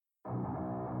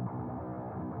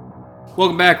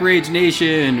Welcome back, Rage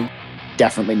Nation.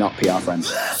 Definitely not PR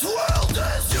friends.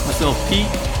 Myself, Pete.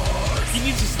 He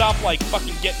needs to stop,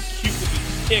 fucking getting cute with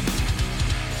his pick.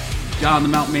 John the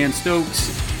Mountain Man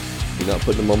Stokes. You're not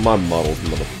putting them on my models,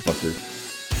 motherfucker.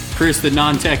 Chris the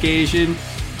Non-Tech Asian.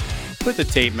 Put the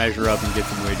tape measure up and get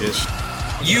some widgets.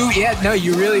 You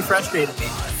really frustrated me.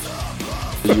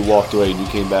 You walked away and you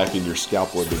came back and your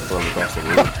scalpel had been thrown across the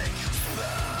room.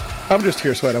 I'm just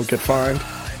here so I don't get fined.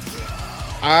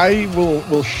 I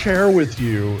will share with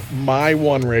you my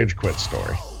one rage quit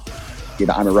story.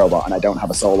 That I'm a robot and I don't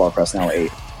have a soul or personality.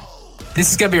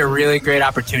 This is going to be a really great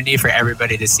opportunity for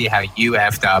everybody to see how you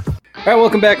effed up. All right,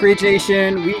 welcome back, Rage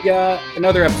Nation. We got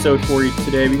another episode for you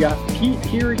today. We got Pete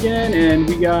here again, and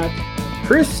we got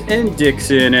Chris and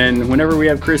Dixon. And whenever we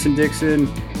have Chris and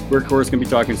Dixon, we're, of course, going to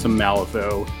be talking some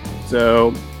Malifaux.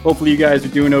 So hopefully you guys are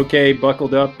doing okay,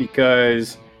 buckled up,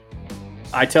 because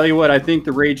I tell you what, I think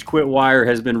the Rage Quit Wire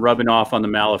has been rubbing off on the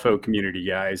Malifaux community,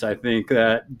 guys. I think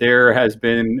that there has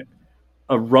been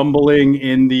a rumbling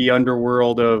in the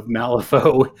underworld of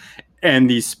Malifaux, and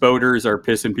these spoders are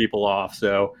pissing people off.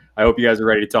 So I hope you guys are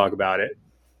ready to talk about it.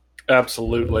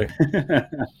 Absolutely.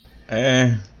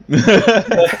 Well,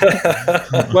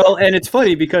 and it's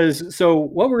funny because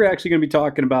what we're actually going to be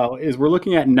talking about is we're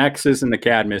looking at Nexus and the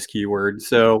Cadmus keyword.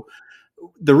 So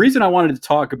the reason I wanted to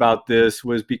talk about this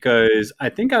was because I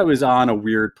think I was on a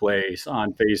weird place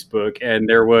on Facebook, and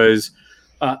there was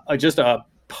just a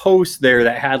post there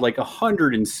that had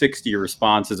 160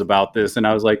 responses about this. And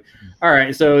I was like, all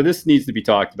right, so this needs to be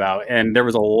talked about. And there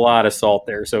was a lot of salt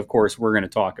there. So of course we're going to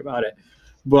talk about it.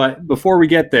 But before we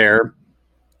get there,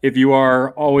 if you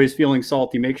are always feeling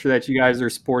salty, make sure that you guys are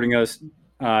supporting us.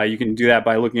 You can do that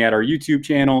by looking at our YouTube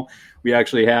channel. We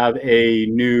actually have a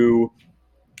new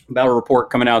battle report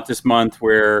coming out this month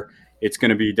where it's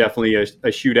going to be definitely a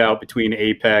shootout between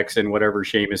Apex and whatever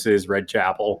Seamus is, Red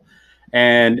Chapel.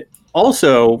 And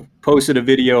also posted a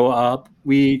video up.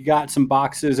 We got some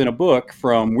boxes and a book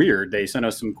from Weird. They sent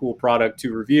us some cool product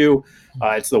to review.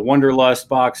 It's the Wanderlust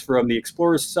box from the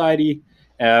Explorer Society.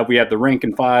 We have the Rank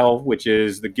and File, which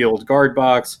is the Guild Guard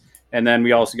box. And then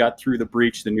we also got Through the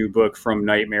Breach, the new book from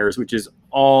Nightmares, which is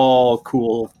all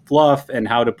cool fluff and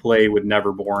how to play with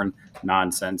Neverborn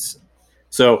nonsense.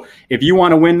 So if you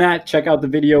want to win that, check out the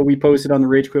video we posted on the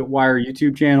Rage Quit Wire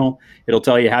YouTube channel. It'll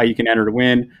tell you how you can enter to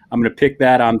win. I'm going to pick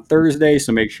that on Thursday,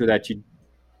 so make sure that you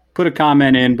put a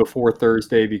comment in before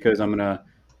Thursday because I'm going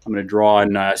to draw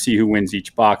and see who wins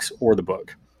each box or the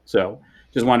book. So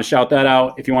just want to shout that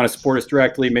out. If you want to support us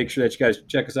directly, make sure that you guys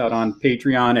check us out on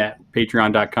Patreon at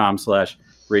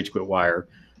patreon.com/RageQuitWire.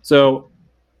 So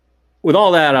with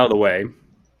all that out of the way,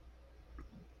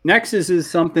 Nexus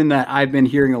is something that I've been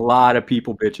hearing a lot of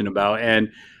people bitching about. And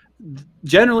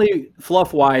generally,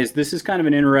 fluff-wise, this is kind of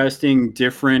an interesting,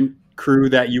 different crew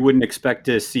that you wouldn't expect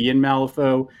to see in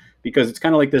Malifaux because it's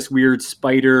kind of like this weird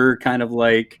spider, kind of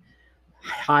like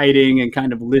hiding and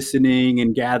kind of listening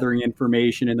and gathering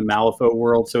information in the Malifaux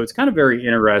world. So it's kind of very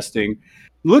interesting.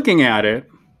 Looking at it,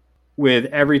 with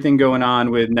everything going on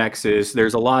with Nexus,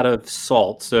 there's a lot of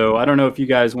salt. So I don't know if you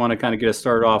guys want to kind of get us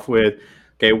started off with,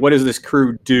 okay, what does this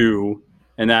crew do?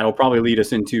 And that'll probably lead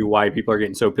us into why people are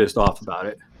getting so pissed off about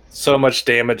it. So much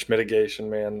damage mitigation,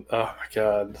 man. Oh, my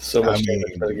God. So much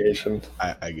damage mitigation.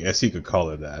 I guess you could call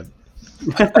it that.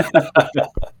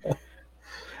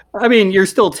 I mean, you're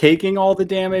still taking all the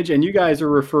damage, and you guys are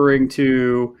referring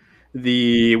to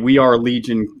the We Are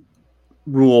Legion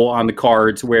rule on the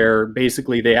cards where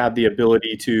basically they have the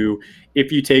ability to, if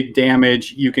you take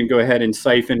damage, you can go ahead and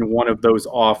siphon one of those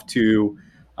off to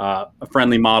a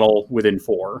friendly model within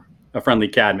 4, a friendly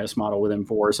Cadmus model within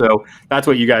 4. So that's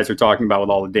what you guys are talking about with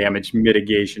all the damage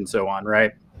mitigation, so on,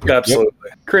 right? Absolutely.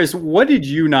 Yep. Chris, what did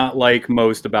you not like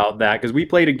most about that? Because we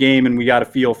played a game and we got a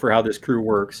feel for how this crew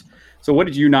works. So what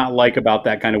did you not like about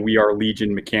that kind of We Are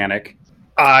Legion mechanic?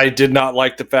 I did not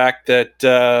like the fact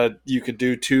that you could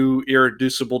do 2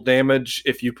 irreducible damage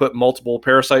if you put multiple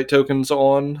parasite tokens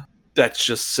on. That's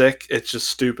just sick. It's just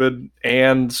stupid.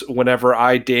 And whenever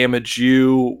I damage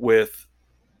you with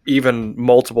even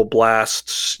multiple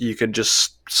blasts, you can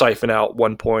just siphon out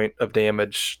 1 point of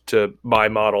damage to my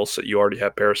models that you already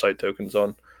have parasite tokens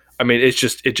on. I mean, it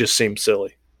just seems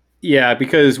silly. Yeah,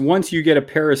 because once you get a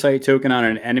parasite token on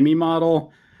an enemy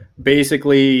model,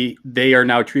 basically they are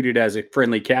now treated as a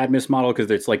friendly Cadmus model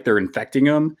because it's like they're infecting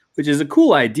them, which is a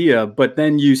cool idea. But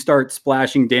then you start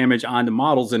splashing damage onto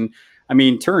models. And I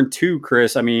mean, turn 2,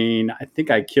 Chris, I mean, I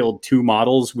think I killed 2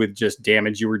 models with just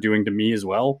damage you were doing to me as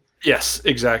well. Yes,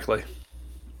 exactly.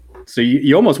 So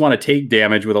you almost want to take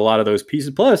damage with a lot of those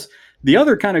pieces. Plus, the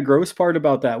other kind of gross part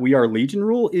about that We Are Legion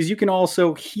rule is you can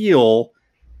also heal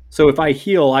So if I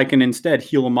heal, I can instead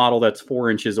heal a model that's 4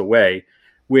 inches away,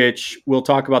 which we'll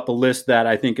talk about the list that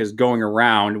I think is going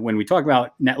around. When we talk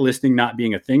about net listing not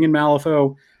being a thing in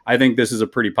Malifaux, I think this is a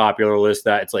pretty popular list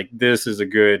that it's like, this is a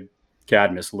good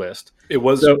Cadmus list. It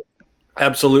was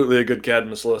absolutely a good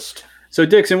Cadmus list. So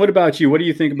Dixon, what about you? What do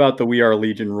you think about the We Are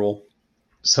Legion rule?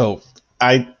 So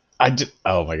I just,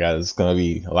 oh my god, it's gonna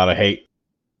be a lot of hate.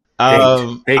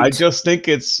 Hate. I just think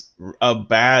it's a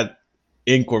bad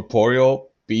incorporeal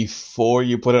before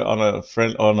you put it on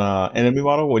a enemy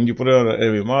model. When you put it on an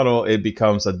enemy model, it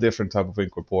becomes a different type of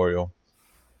incorporeal.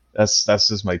 That's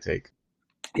just my take.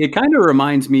 It kind of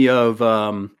reminds me of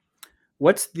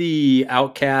what's the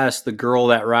outcast, the girl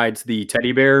that rides the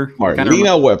teddy bear?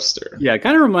 Marlena Webster. Yeah, it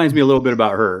kind of reminds me a little bit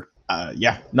about her.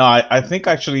 Yeah. No, I think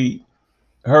actually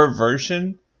her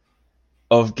version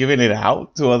of giving it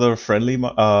out to other friendly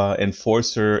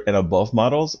enforcer and above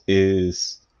models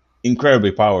is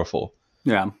incredibly powerful.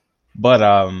 Yeah. But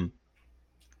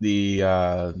the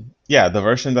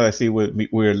version that I see with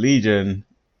Weird Legion,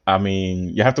 I mean,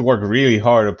 you have to work really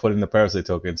hard to put in the parasite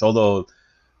tokens. Although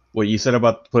what you said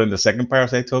about putting the second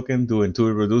parasite token, doing 2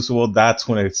 irreducible, that's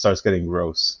when it starts getting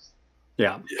gross.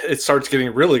 Yeah. It starts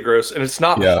getting really gross, and it's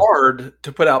not hard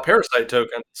to put out parasite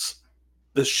tokens.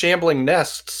 The Shambling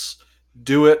Nests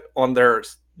do it on their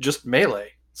just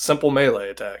melee, simple melee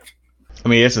attack. I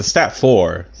mean, it's a stat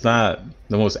 4. It's not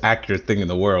the most accurate thing in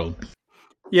the world.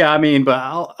 Yeah, I mean,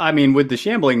 with the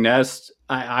Shambling Nest,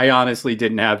 I honestly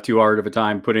didn't have too hard of a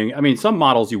time putting. I mean, some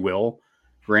models you will,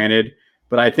 granted,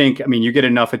 but I think, you get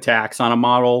enough attacks on a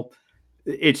model.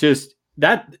 It's just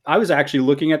that I was actually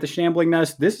looking at the Shambling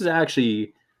Nest. This is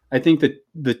actually, I think that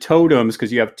the totems,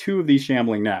 because you have 2 of these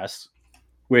Shambling Nests,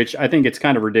 which I think it's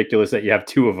kind of ridiculous that you have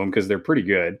 2 of them because they're pretty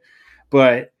good.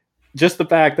 But just the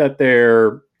fact that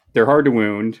they're hard to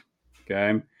wound,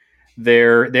 okay?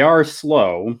 They are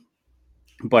slow,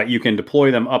 but you can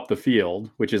deploy them up the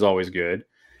field, which is always good.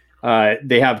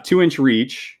 They have 2-inch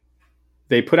reach.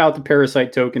 They put out the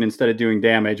parasite token instead of doing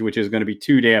damage, which is going to be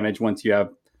 2 damage once you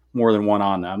have more than 1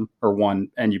 on them, or 1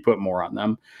 and you put more on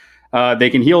them. They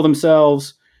can heal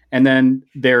themselves. And then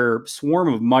their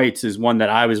Swarm of Mites is one that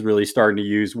I was really starting to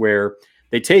use, where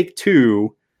they take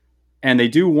 2 and they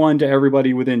do 1 to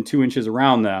everybody within 2 inches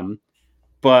around them.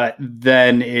 But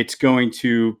then it's going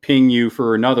to ping you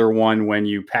for another 1 when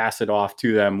you pass it off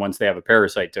to them once they have a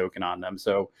parasite token on them.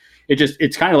 So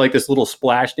it's kind of like this little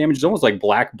splash damage. It's almost like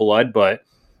Black Blood, but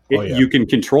you can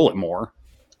control it more.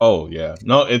 Oh, yeah.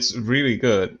 No, it's really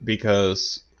good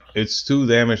because it's 2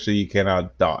 damage that you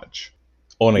cannot dodge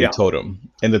on a totem.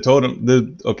 And the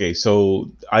totem,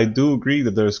 so I do agree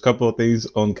that there's a couple of things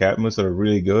on Cadmus that are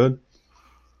really good.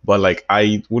 But like,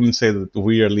 I wouldn't say that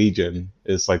We Are Legion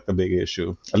is like the big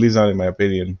issue, at least not in my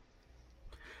opinion.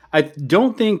 I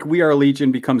don't think We Are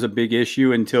Legion becomes a big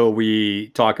issue until we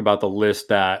talk about the list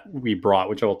that we brought,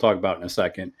 which I will talk about in a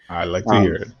second. I'd like to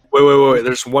hear it. Wait.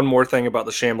 There's one more thing about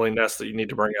the Shambling Nest that you need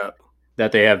to bring up.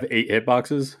 That they have 8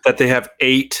 hitboxes? That they have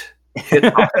 8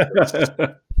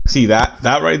 hitboxes. See, that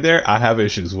right there, I have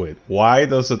issues with. Why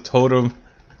does a totem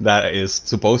that is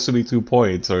supposed to be 2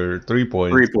 points or 3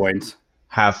 points... 3 points.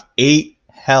 ...have 8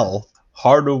 health,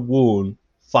 hard to wound,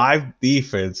 5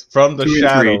 defense from the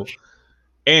shadow,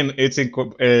 and it's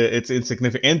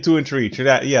insignificant, and 2-inch reach. The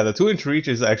 2-inch reach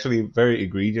is actually very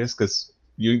egregious because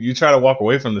you try to walk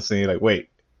away from this and you're like, wait,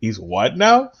 he's what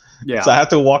now? Yeah. So I have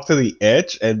to walk to the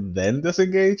edge and then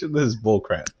disengage? This is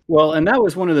bullcrap. Well, and that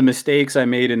was one of the mistakes I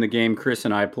made in the game Chris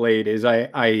and I played, is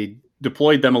I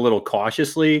deployed them a little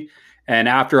cautiously. And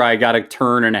after I got a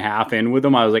turn and a half in with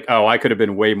them, I was like, oh, I could have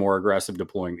been way more aggressive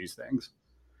deploying these things.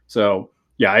 So,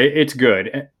 yeah, it's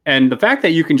good. And the fact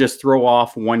that you can just throw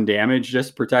off 1 damage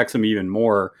just protects them even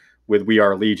more with We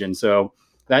Are Legion. So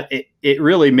that it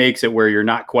really makes it where you're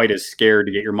not quite as scared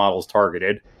to get your models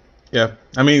targeted. Yeah,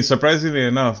 I mean, surprisingly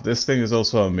enough, this thing is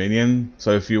also a minion.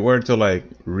 So if you were to like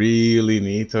really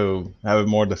need to have it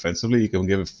more defensively, you can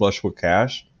give it flush with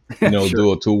cash. Sure.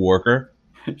 Do a 2-worker.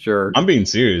 Sure. I'm being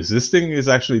serious. This thing is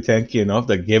actually tanky enough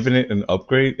that giving it an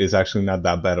upgrade is actually not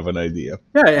that bad of an idea.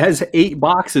 Yeah, it has 8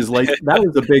 boxes. Like, that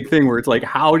was the big thing where it's like,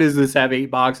 how does this have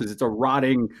 8 boxes? It's a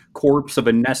rotting corpse of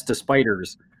a nest of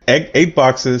spiders. 8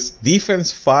 boxes,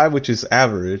 defense 5, which is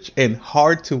average, and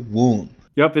hard to wound.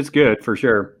 Yep, it's good for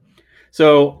sure.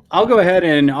 So I'll go ahead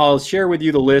and I'll share with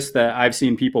you the list that I've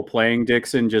seen people playing,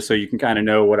 Dixon, just so you can kind of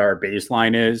know what our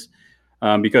baseline is.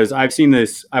 Because I've seen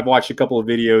this, I've watched a couple of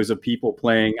videos of people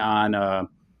playing on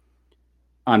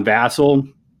Vassal,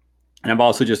 and I've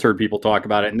also just heard people talk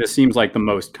about it. And this seems like the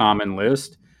most common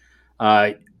list.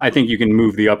 I think you can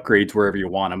move the upgrades wherever you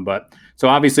want them. But so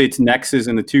obviously it's Nexus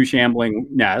and the 2 Shambling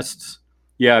Nests.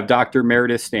 you have Dr.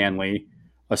 Meredith Stanley,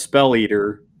 a spell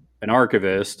eater, an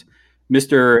archivist,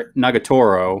 Mr.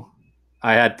 Nagatoro.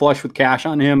 I had flush with cash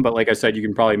on him, but like I said, you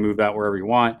can probably move that wherever you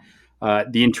want.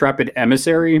 The Intrepid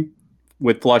Emissary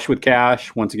with flush with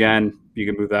cash. Once again, you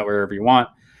can move that wherever you want.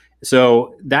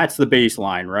 So that's the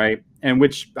baseline, right? And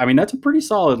which, I mean, that's a pretty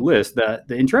solid list. The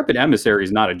Intrepid Emissary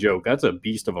is not a joke. That's a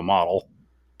beast of a model.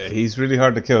 He's really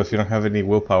hard to kill if you don't have any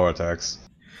willpower attacks.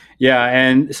 Yeah,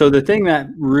 and so the thing that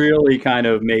really kind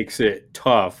of makes it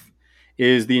tough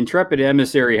is the Intrepid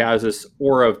Emissary has this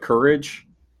aura of courage.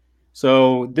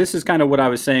 So this is kind of what I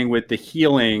was saying with the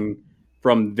healing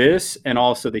from this and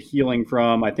also the healing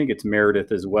from, I think it's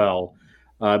Meredith as well.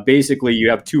 Basically, you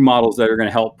have two models that are going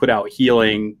to help put out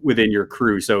healing within your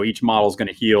crew. So each model is going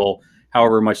to heal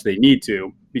however much they need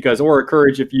to. Because Aura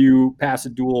Courage, if you pass a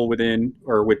duel within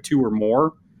or with two or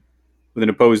more, with an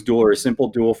opposed duel or a simple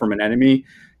duel from an enemy,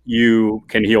 you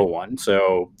can heal one.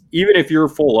 So even if you're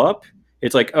full up,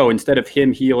 it's like, oh, instead of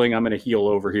him healing, I'm going to heal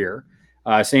over here.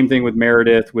 Same thing with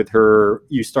Meredith. With her,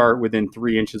 you start within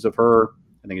 3 inches of her.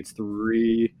 I think it's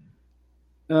 3.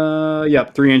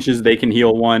 3 inches, they can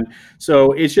heal one.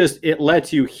 So it's just, it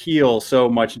lets you heal so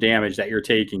much damage that you're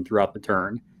taking throughout the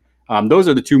turn. Those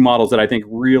are the two models that I think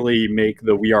really make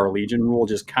the We Are Legion rule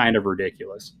just kind of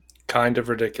ridiculous. Kind of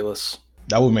ridiculous.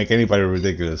 That would make anybody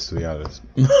ridiculous, to be honest.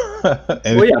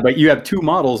 Well, yeah, but you have two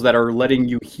models that are letting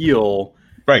you heal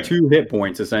 2 hit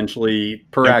points, essentially,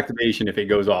 per activation if it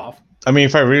goes off. I mean,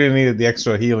 if I really needed the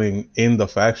extra healing in the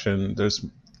faction, there's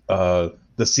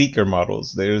the Seeker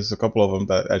models. There's a couple of them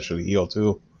that actually heal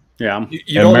too. Yeah.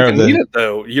 You don't even need it,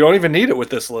 though. You don't even need it with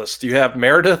this list. You have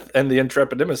Meredith and the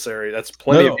Intrepid Emissary. That's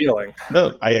plenty of healing.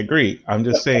 No, I agree. I'm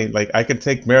just saying, like, I could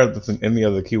take Meredith and any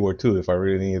other keyword too if I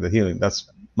really needed the healing. That's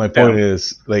my point.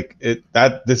 Is like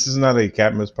this is not a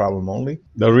Cadmus problem only.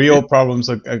 The real problems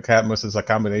of Cadmus is a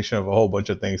combination of a whole bunch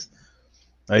of things.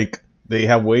 Like, they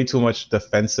have way too much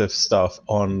defensive stuff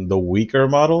on the weaker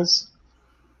models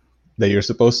that you're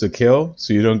supposed to kill,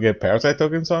 so you don't get parasite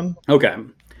tokens on. Okay.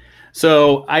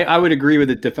 So I would agree with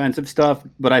the defensive stuff,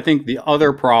 but I think the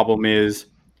other problem is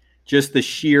just the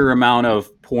sheer amount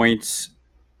of points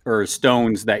or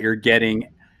stones that you're getting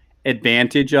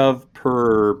advantage of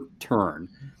per turn.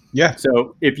 Yeah.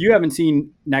 So if you haven't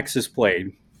seen Nexus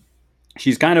played,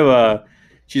 she's a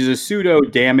pseudo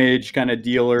damage kind of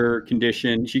dealer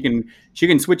condition. She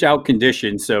can switch out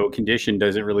condition, so condition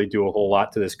doesn't really do a whole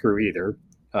lot to this crew either.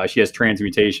 She has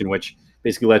transmutation, which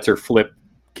basically lets her flip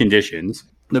conditions.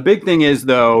 The big thing is,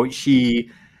 though, she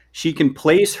can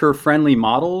place her friendly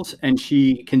models, and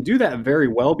she can do that very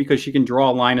well because she can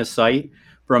draw a line of sight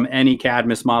from any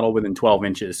Cadmus model within 12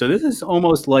 inches. So this is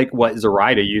almost like what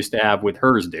Zoraida used to have with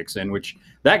hers, Dixon, which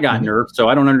that got nerfed. So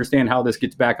I don't understand how this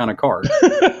gets back on a card.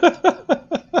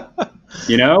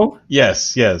 You know?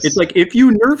 Yes. It's like, if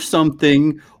you nerf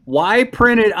something, why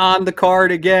print it on the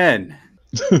card again?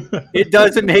 It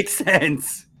doesn't make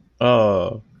sense.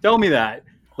 Tell me that.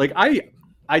 Like,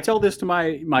 I tell this to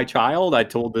my child. I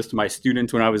told this to my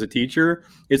students when I was a teacher.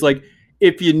 It's like,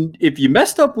 if you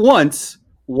messed up once,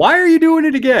 why are you doing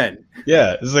it again?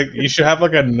 Yeah, it's like you should have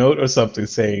like a note or something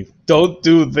saying, "Don't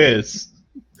do this,"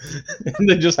 and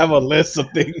then just have a list of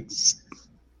things.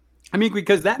 I mean,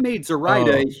 because that made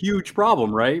Zoraida a huge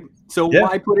problem, right? So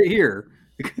why put it here?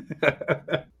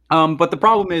 But the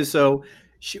problem is,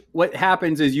 what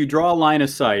happens is you draw a line of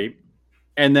sight,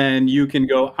 and then you can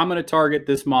go, I'm going to target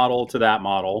this model to that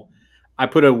model. I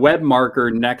put a web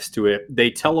marker next to it. They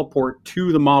teleport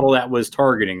to the model that was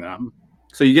targeting them.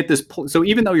 So you get this. So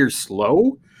even though you're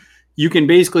slow, you can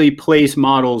basically place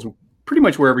models pretty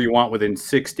much wherever you want within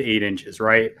 6 to 8 inches,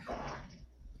 right?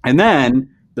 And then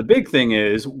the big thing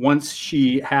is, once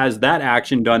she has that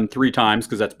action done 3 times,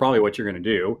 because that's probably what you're going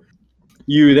to do,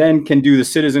 you then can do the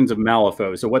Citizens of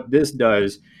Malifaux. So what this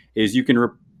does is you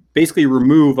can basically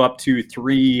remove up to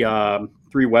 3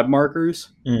 web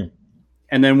markers.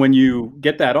 And then when you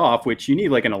get that off, which you need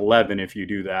like an 11 if you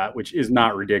do that, which is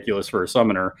not ridiculous for a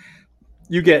summoner,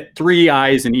 you get 3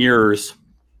 eyes and ears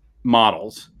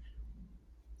models.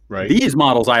 Right. These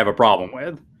models I have a problem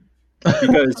with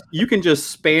because you can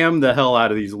just spam the hell out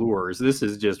of these lures. This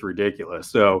is just ridiculous.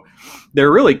 So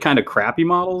they're really kind of crappy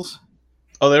models.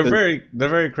 Oh, they're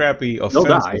very crappy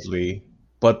offensively,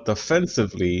 but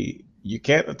defensively, you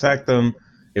can't attack them.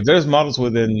 If there's models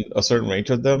within a certain range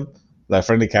of them, like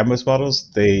friendly Cadmus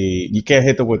models, you can't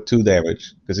hit them with 2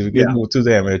 damage, because if you get them with 2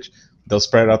 damage, they'll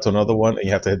spread out to another one, and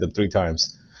you have to hit them 3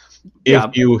 times.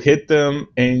 If you hit them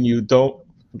and you don't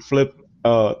flip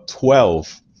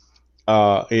 12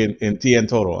 in TN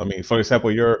total, I mean, for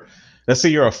example, let's say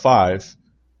you're a 5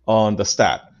 on the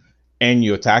stat, and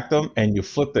you attack them and you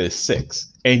flip the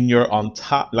 6 and you're on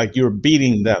top, like you're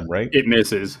beating them, right? It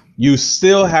misses. You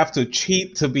still have to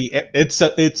cheat to be.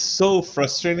 It's so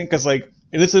frustrating because like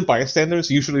innocent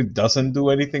bystanders usually doesn't do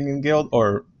anything in guild,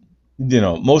 or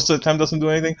most of the time doesn't do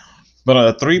anything. But on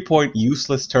a 3-point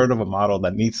useless turn of a model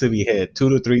that needs to be hit 2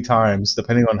 to 3 times,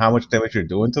 depending on how much damage you're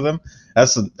doing to them,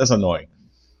 that's annoying.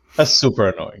 That's super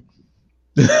annoying.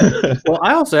 Well,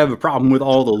 I also have a problem with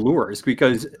all the lures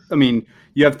because, I mean,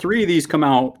 you have 3 of these come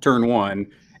out turn 1,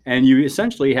 and you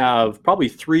essentially have probably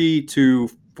 3 to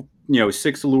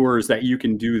 6 lures that you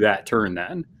can do that turn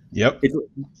then. Yep.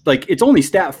 It's only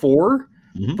stat 4,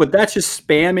 Mhm. but that's just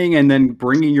spamming and then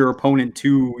bringing your opponent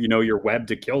to, your web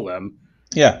to kill them.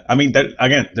 Yeah, I mean,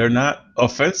 they're not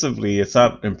offensively. It's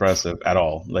not impressive at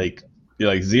all. Like, you're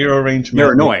like 0 range,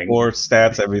 They're annoying. 4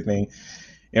 stats, everything.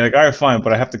 You're like, all right, fine,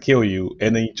 but I have to kill you.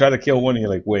 And then you try to kill one, and you're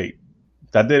like, wait,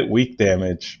 that did weak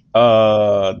damage.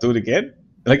 Do it again.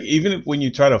 Like, even when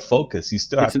you try to focus, you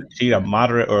still have to cheat a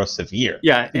moderate or a severe.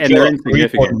 Yeah, You and kill they're a 3-point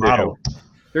insignificant model. too.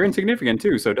 They're insignificant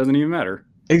too, so it doesn't even matter.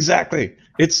 Exactly.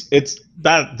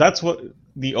 That's what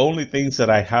the only things that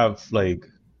I have like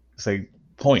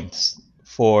points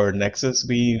for Nexus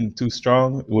being too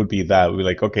strong would be that. We're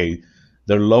like, okay,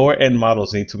 the lower end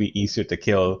models need to be easier to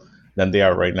kill than they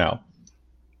are right now.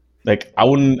 Like I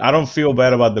don't feel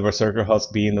bad about the Berserker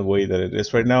Husk being the way that it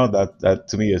is right now. That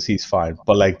to me he's fine.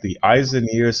 But like the eyes and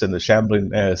ears and the shambling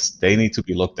nest, they need to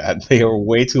be looked at. They are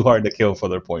way too hard to kill for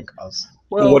their point cost.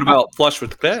 Well, what about Flush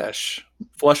with Cash?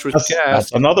 Flush with Cash.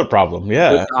 That's another problem.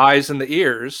 Yeah, with the eyes and the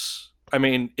ears. I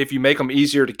mean, if you make them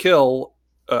easier to kill,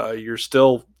 you're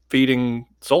still feeding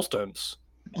soulstones.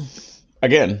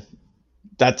 Again,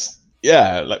 but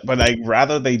I'd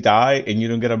rather they die and you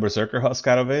don't get a Berserker Husk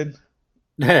out of it.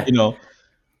 Well,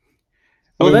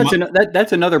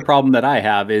 that's another problem that I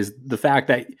have is the fact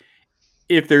that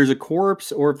if there's a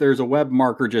corpse or if there's a web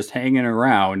marker just hanging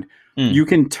around, you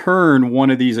can turn one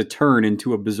of these a turn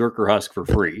into a Berserker Husk for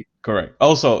free. Correct.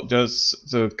 Also, just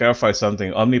to clarify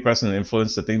something, omnipresent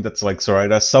influence, the thing that's like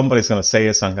Zoraida, somebody's going to say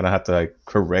it, so I'm going to have to like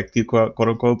correct you, quote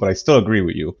unquote, but I still agree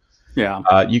with you. Yeah.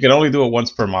 You can only do it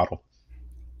once per model.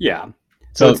 Yeah.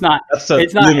 So it's not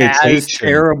as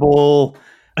terrible,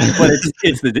 but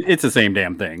it's the same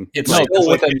damn thing. It's still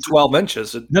within 12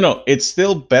 inches. No, it's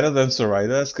still better than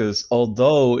Zoraida's because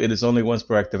although it is only once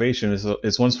per activation,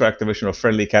 it's once per activation of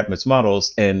friendly Catmas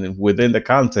models, and within the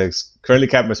context, friendly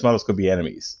Catmas models could be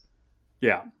enemies.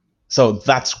 Yeah. So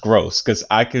that's gross because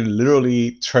I can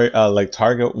literally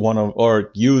target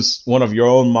or use one of your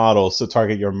own models to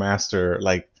target your master,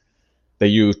 like that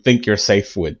you think you're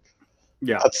safe with.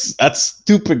 Yeah. That's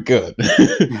stupid good.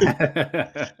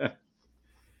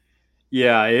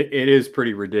 Yeah, it is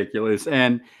pretty ridiculous.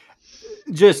 And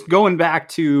just going back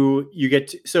to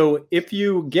so if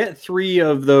you get 3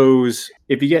 of those,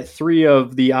 if you get 3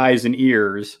 of the eyes and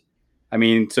ears, I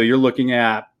mean, so you're looking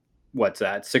at what's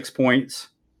that, 6 points?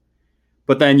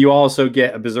 But then you also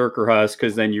get a Berserker Husk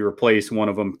because then you replace one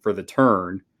of them for the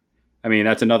turn. I mean,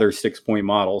 that's another 6-point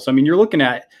model. So I mean, you're looking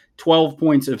at 12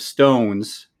 points of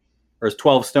stones, or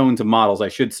 12 stones of models, I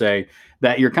should say,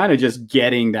 that you're kind of just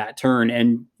getting that turn,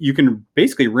 and you can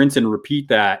basically rinse and repeat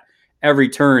that every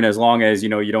turn as long as you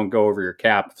don't go over your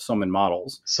cap of summon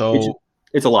models. So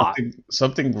it's a lot.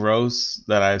 Something gross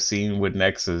that I've seen with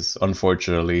Nexus,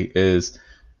 unfortunately, is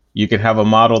you can have a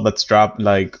model that's dropped,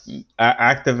 like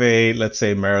activate, let's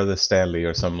say Meredith Stanley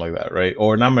or something like that, right?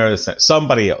 Or not Meredith Stanley,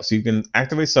 somebody else. You can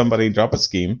activate somebody, drop a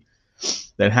scheme,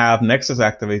 then have Nexus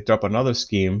activate, drop another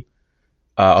scheme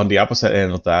on the opposite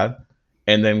end of that,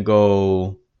 and then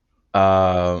go,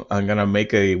 I'm going to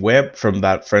make a web from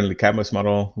that friendly Catmas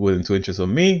model within 2 inches of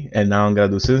me, and now I'm going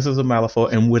to do Citizens of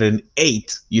Malifaux, and with an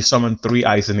 8, you summon 3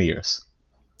 eyes and ears.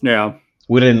 Yeah.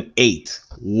 With an 8.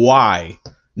 Why?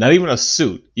 Not even a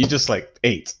suit. You just like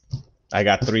 8. I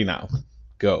got 3 now.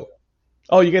 Go.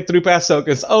 Oh, you get 3 pass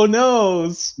tokens. Oh,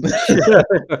 no.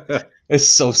 It's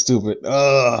so stupid.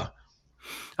 Ugh.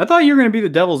 I thought you were going to be the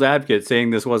devil's advocate saying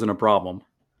this wasn't a problem.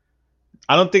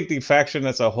 I don't think the faction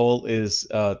as a whole is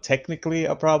technically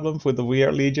a problem with the We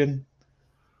Are Legion.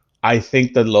 I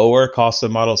think the lower cost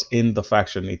of models in the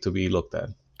faction need to be looked at.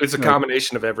 It's a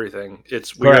combination of everything.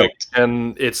 It's weird, correct,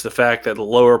 and it's the fact that the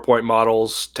lower point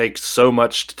models take so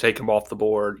much to take them off the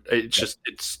board.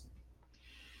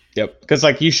 Yep, because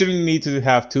like you shouldn't need to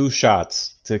have 2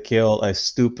 shots to kill a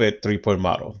stupid 3-point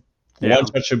model. Yeah. 1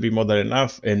 shot should be more than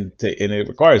enough, and it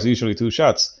requires usually 2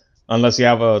 shots, unless you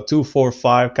have a 2, 4,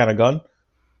 5 kind of gun.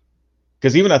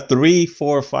 Because even a 3,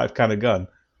 4, 5 kind of gun,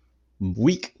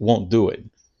 weak won't do it.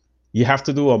 You have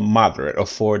to do a moderate of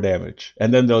 4 damage,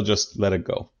 and then they'll just let it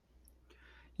go.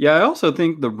 Yeah, I also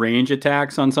think the range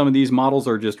attacks on some of these models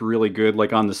are just really good,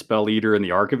 like on the Spell Eater and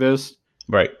the Archivist.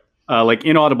 Right. Like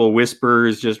Inaudible Whisper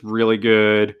is just really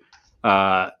good.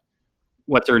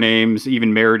 What's her name's?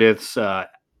 Even Meredith's,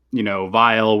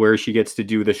 Vial, where she gets to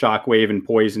do the shockwave and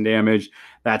poison damage.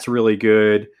 That's really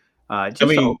good. A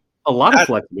lot of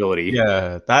flexibility.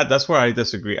 Yeah, that's where I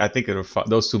disagree. I think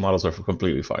those two models are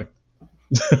completely fine.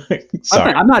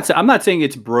 Sorry. I'm not saying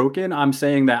it's broken. I'm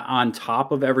saying that on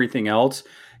top of everything else,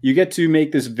 you get to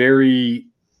make this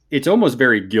it's almost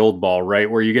very Guild Ball, right?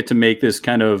 Where you get to make this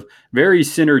kind of very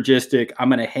synergistic. I'm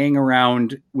going to hang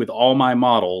around with all my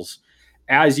models.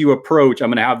 As you approach, I'm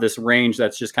going to have this range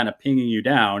that's just kind of pinging you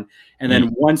down. And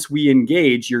then once we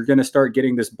engage, you're going to start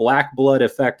getting this black blood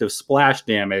effect of splash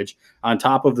damage on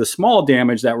top of the small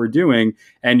damage that we're doing.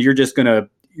 And you're going to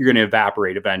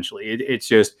evaporate eventually.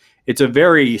 It's a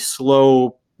very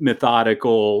slow,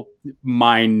 methodical,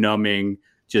 mind-numbing,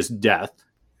 just death,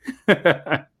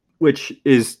 which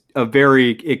is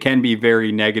it can be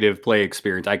very negative play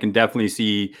experience. I can definitely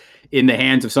see in the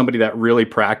hands of somebody that really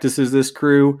practices this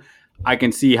crew, I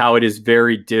can see how it is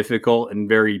very difficult and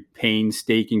very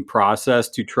painstaking process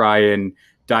to try and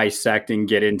dissect and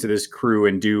get into this crew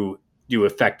and do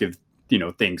effective,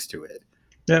 things to it.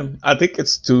 Yeah, I think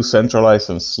it's too centralized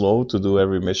and slow to do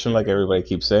every mission, like everybody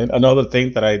keeps saying. Another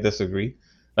thing that I disagree,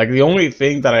 like the only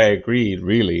thing that I agree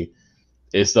really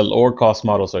is the lower cost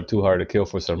models are too hard to kill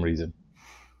for some reason.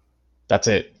 That's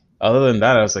it. Other than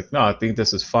that, I was like, no, I think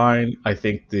this is fine. I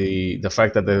think the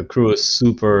fact that the crew is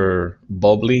super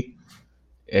bubbly,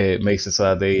 it makes it so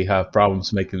that they have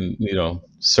problems making,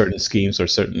 certain schemes or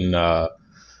certain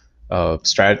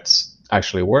strats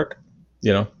actually work.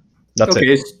 That's okay,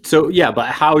 it. So yeah, but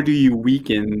how do you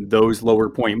weaken those lower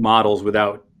point models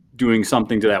without doing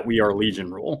something to that We Are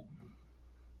Legion rule?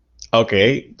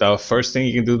 Okay, the first thing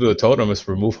you can do to a totem is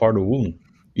remove Heart of Wound.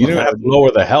 You don't have to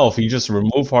lower the health, you just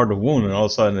remove Heart of Wound, and all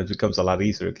of a sudden it becomes a lot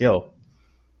easier to kill.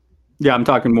 Yeah, I'm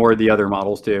talking more of the other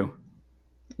models too.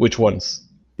 Which ones?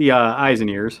 The Eyes and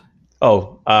Ears.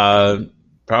 Oh,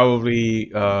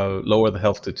 probably lower the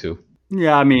health to 2.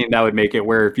 Yeah, I mean, that would make it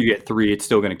where if you get 3, it's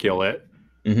still going to kill it.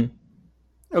 Mm-hmm.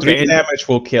 Okay, 3 damage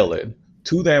will kill it.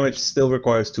 2 damage still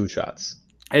requires 2 shots.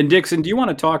 And Dixon, do you want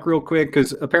to talk real quick?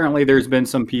 Because apparently there's been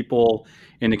some people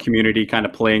in the community kind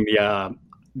of playing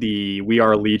the We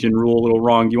Are Legion rule a little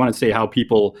wrong. Do you want to say how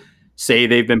people say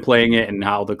they've been playing it and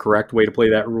how the correct way to play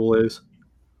that rule is?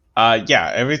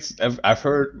 Yeah, I've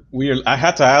heard I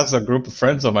had to ask a group of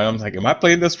friends of mine. I'm like, am I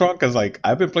playing this wrong? Because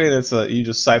I've been playing this. You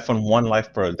just siphon 1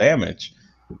 life per damage,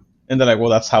 and they're like, well,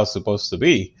 that's how it's supposed to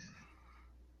be.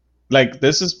 Like,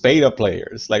 this is beta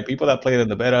players, like people that played in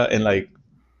the beta, and like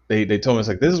they told me it's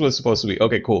like, this is what's supposed to be.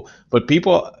 Okay, cool. But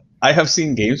I have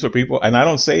seen games where people, and I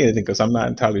don't say anything because I'm not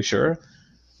entirely sure.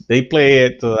 They play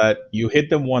it so that you hit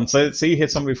them once. Say you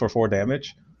hit somebody for 4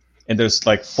 damage. And there's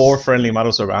like 4 friendly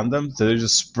models around them, so they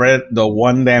just spread the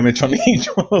 1 damage on each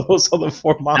one of those other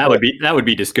 4 models. That would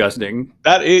be disgusting.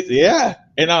 That is, yeah.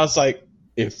 And I was like,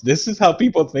 if this is how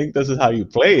people think this is how you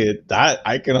play it, that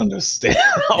I can understand.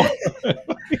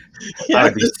 Yeah,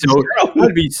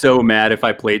 I'd be so mad if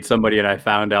I played somebody and I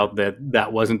found out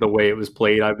that wasn't the way it was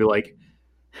played. I'd be like,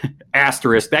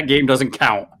 asterisk, that game doesn't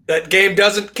count. That game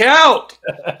doesn't count.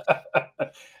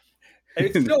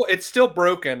 It's still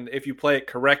broken if you play it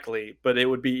correctly, but it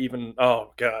would be even.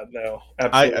 Oh God, no!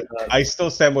 Absolutely not. I still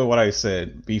stand by what I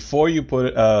said. Before you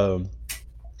put a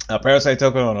parasite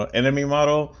token on an enemy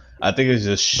model, I think it's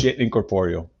just shit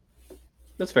incorporeal.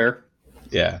 That's fair.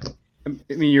 Yeah.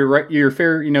 I mean, you're right. You're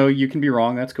fair. You can be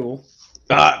wrong. That's cool.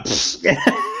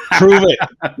 Prove it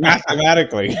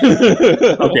mathematically.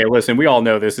 Okay, listen. We all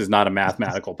know this is not a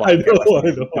mathematical podcast.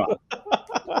 I know.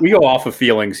 We go off of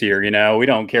feelings here, we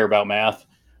don't care about math.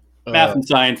 Math and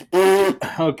science.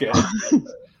 Okay.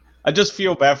 I just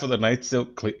feel bad for the Night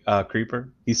Silk Creeper.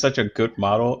 He's such a good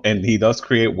model, and he does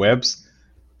create webs,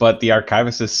 but the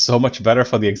Archivist is so much better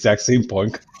for the exact same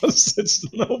point because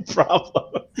it's no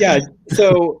problem. Yeah,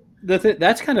 so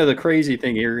that's kind of the crazy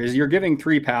thing here is you're giving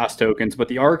 3 pass tokens, but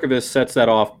the Archivist sets that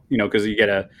off, because you get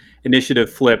a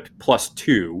initiative flip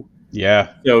 +2.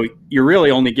 Yeah. So you're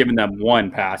really only giving them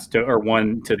 1 pass or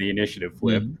 1 to the initiative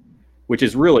flip, which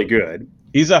is really good.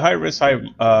 He's a high risk,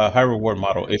 high reward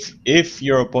model. If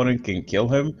your opponent can kill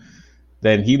him,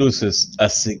 then he loses a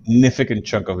significant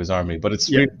chunk of his army. But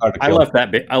it's really hard to kill. I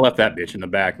left that bitch in the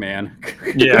back, man.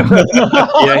 Yeah.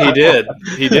 Yeah, he did.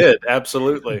 He did.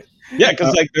 Absolutely. Yeah,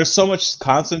 because there's so much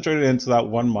concentrated into that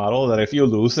one model that if you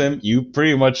lose him, you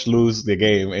pretty much lose the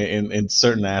game in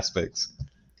certain aspects.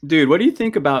 Dude, what do you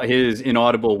think about his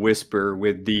Inaudible Whisper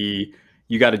with the,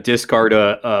 you got to discard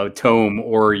a tome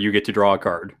or you get to draw a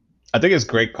card. I think it's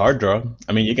great card draw.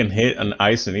 I mean, you can hit an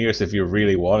Eyes and Ears if you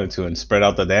really wanted to and spread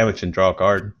out the damage and draw a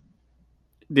card.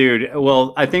 Dude,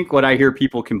 well, I think what I hear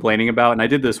people complaining about, and I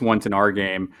did this once in our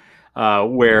game,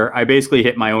 where I basically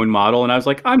hit my own model, and I was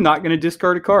like, I'm not going to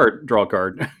discard a card, draw a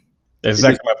card. That's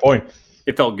exactly my point.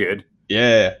 It felt good.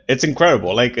 Yeah, it's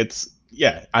incredible. Like,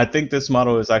 I think this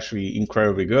model is actually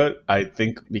incredibly good. I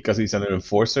think because he's an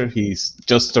enforcer, he's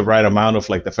just the right amount of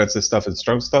like defensive stuff and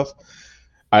strong stuff.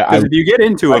 Because if you get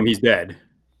into him, he's dead.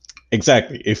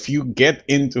 Exactly. If you get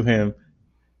into him,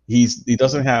 he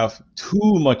doesn't have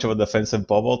too much of a defensive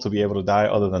bubble to be able to die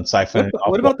other than siphon.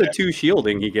 What about the 2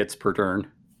 shielding he gets per turn?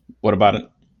 What about it?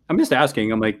 I'm just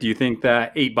asking. I'm like, do you think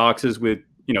that 8 boxes with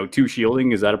 2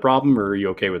 shielding, is that a problem, or are you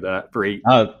okay with that for 8?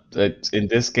 In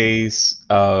this case,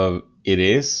 it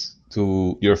is.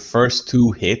 To your first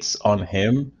 2 hits on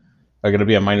him are going to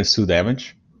be a -2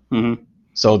 damage. Mm-hmm.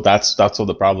 So that's what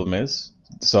the problem is.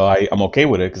 So I'm okay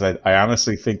with it because I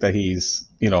honestly think that he's,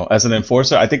 as an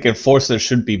enforcer, I think enforcers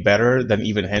should be better than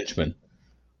even henchmen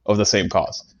of the same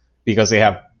cost because they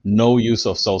have no use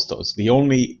of soulstones. The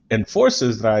only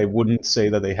enforcers that I wouldn't say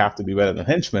that they have to be better than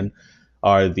henchmen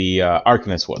are the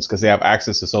Arcanist ones because they have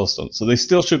access to soulstones. So they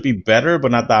still should be better,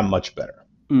 but not that much better.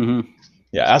 Mm-hmm.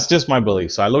 Yeah, that's just my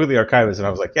belief. So I look at the Archivist and I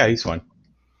was like, yeah, he's fine.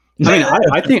 I mean,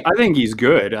 I think he's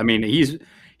good. I mean,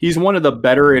 he's one of the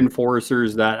better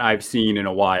enforcers that I've seen in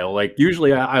a while. Like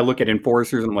usually I look at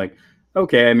enforcers and I'm like,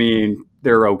 okay, I mean,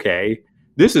 they're okay.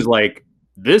 This is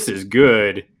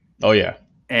good. Oh yeah.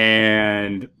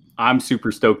 And I'm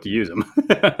super stoked to use him.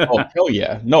 Oh hell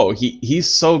yeah. No, he's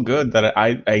so good that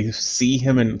I see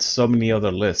him in so many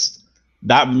other lists.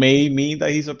 That may mean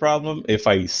that he's a problem if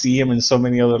I see him in so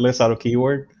many other lists out of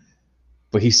keyword.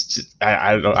 But he's just,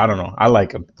 I don't know. I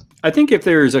like him. I think if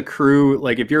there's a crew,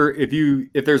 like if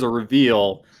there's a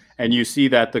reveal and you see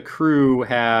that the crew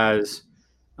has,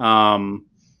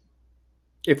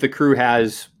 if the crew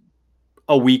has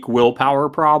a weak willpower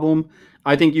problem,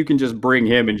 I think you can just bring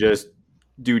him and just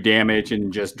do damage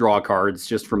and just draw cards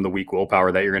just from the weak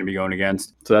willpower that you're going to be going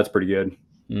against. So that's pretty good.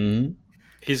 Mm-hmm.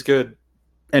 He's good.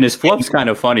 And his fluff's kind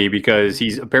of funny because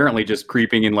he's apparently just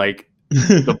creeping in like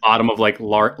the bottom of like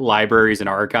libraries and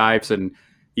archives, and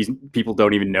people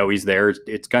don't even know he's there.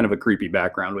 It's kind of a creepy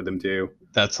background with him too.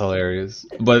 That's hilarious.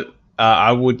 But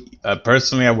I would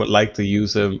personally, I would like to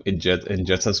use him in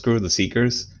Jet's Crew, the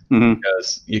Seekers,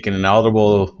 because you can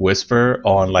inaudible whisper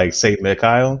on like say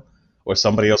Mikhail or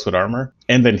somebody else with armor,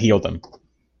 and then heal them.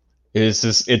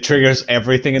 It triggers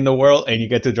everything in the world, and you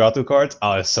get to draw 2 cards.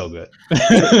 Oh, it's so good.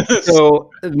 So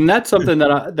and that's something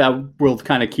that we'll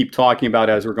kind of keep talking about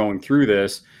as we're going through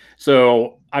this.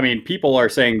 So, I mean, people are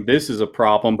saying this is a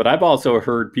problem, but I've also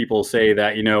heard people say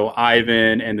that,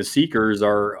 Ivan and the Seekers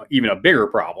are even a bigger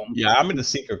problem. Yeah, I'm in the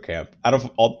Seeker camp. Out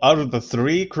of the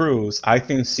 3 crews, I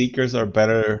think Seekers are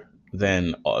better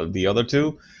than the other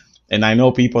 2. And I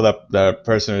know people that the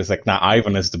person is like, nah,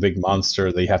 Ivan is the big monster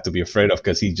they have to be afraid of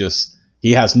because he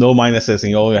has no minuses and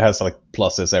he only has like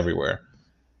pluses everywhere.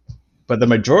 But the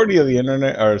majority of the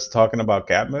internet are talking about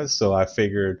Cadmus, so I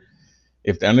figured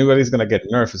if anybody's going to get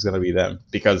nerfed, it's going to be them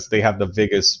because they have the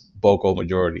biggest vocal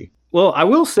majority. Well, I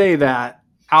will say that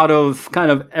out of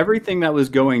kind of everything that was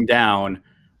going down,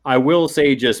 I will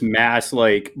say just mass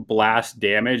like blast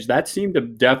damage, that seemed to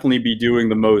definitely be doing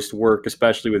the most work,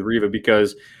 especially with Riva,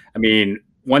 because I mean,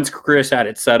 once Chris had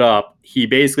it set up, he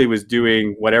basically was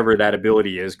doing whatever that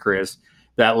ability is, Chris,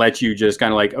 that lets you just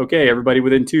kind of like, okay, everybody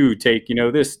within 2 take,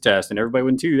 this test, and everybody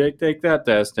within 2 they take that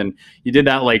test. And you did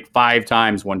that like 5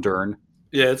 times one turn.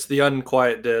 Yeah, it's the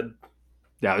Unquiet Dead.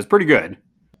 Yeah, it was pretty good.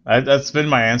 That's been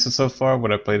my answer so far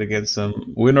when I played against them.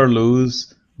 Win or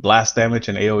lose, blast damage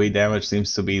and AoE damage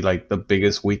seems to be like the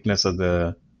biggest weakness of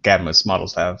the Cadmus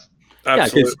models have.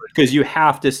 Absolutely. Yeah, because you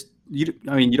have to...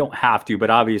 you don't have to, but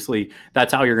obviously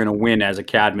that's how you're going to win as a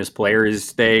Cadmus player is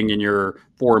staying in your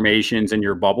formations and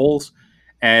your bubbles.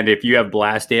 And if you have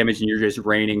blast damage and you're just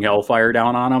raining hellfire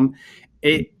down on them,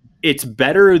 it's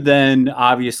better than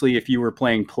obviously if you were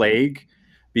playing Plague,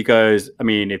 because I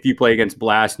mean, if you play against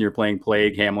blast and you're playing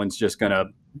Plague, Hamlin's just going to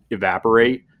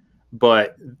evaporate.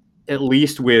 But at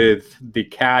least with the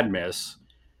Cadmus,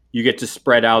 you get to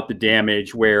spread out the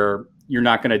damage where you're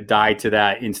not going to die to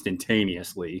that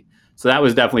instantaneously. So that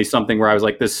was definitely something where I was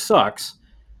like, this sucks,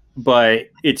 but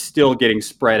it's still getting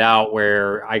spread out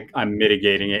where I'm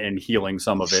mitigating it and healing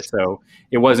some of it. So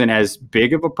it wasn't as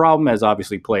big of a problem as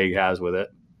obviously Plague has with it.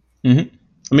 Mm-hmm.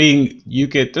 I mean,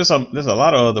 there's a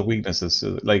lot of other weaknesses.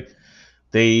 Like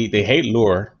they hate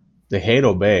lure, they hate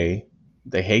obey,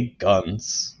 they hate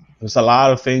guns. There's a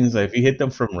lot of things that if you hit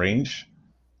them from range,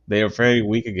 they are very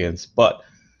weak against. But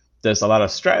there's a lot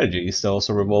of strategies that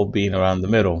also revolve being around the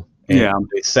middle. And Yeah. if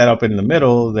they set up in the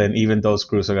middle, then even those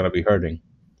crews are going to be hurting.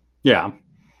 Yeah.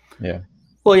 Yeah.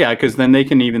 Well, yeah, because then they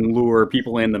can even lure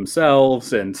people in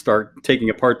themselves and start taking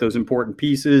apart those important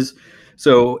pieces.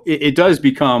 So it does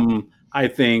become, I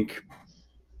think,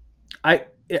 I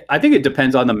think it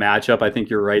depends on the matchup. I think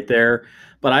you're right there.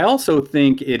 But I also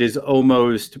think it is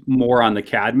almost more on the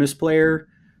Cadmus player.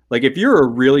 Like if you're a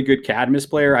really good Cadmus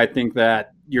player, I think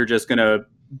that you're just going to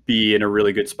be in a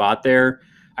really good spot there.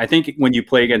 I think when you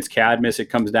play against Cadmus, it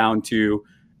comes down to,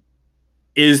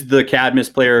 is the Cadmus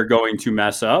player going to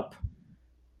mess up?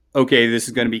 Okay, this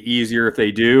is going to be easier if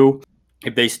they do.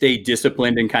 If they stay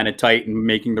disciplined and kind of tight and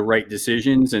making the right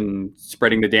decisions and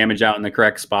spreading the damage out in the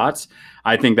correct spots,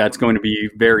 I think that's going to be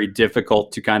very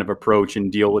difficult to kind of approach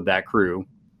and deal with that crew.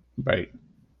 Right.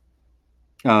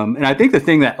 And I think the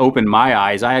thing that opened my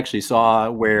eyes, I actually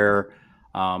saw where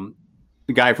the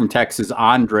guy from Texas,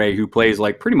 Andre, who plays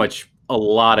like pretty much a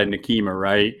lot of Nekima,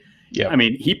 right? Yeah. I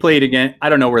mean, he played again. I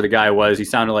don't know where the guy was. He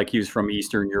sounded like he was from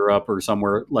Eastern Europe or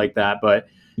somewhere like that. But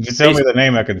if you tell me the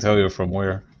name, I can tell you from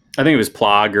where. I think it was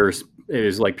Plag, or it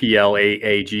was like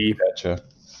Plaag. Gotcha.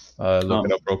 Look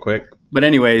it up real quick. But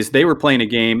anyways, they were playing a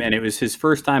game, and it was his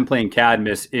first time playing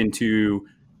Cadmus into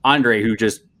Andre, who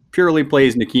just purely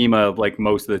plays Nekima like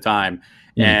most of the time.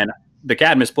 And the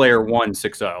Cadmus player won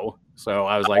 6-0. So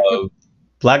I was like,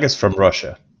 Plag is from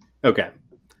Russia. Okay.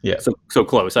 Yeah. So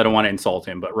close. I don't want to insult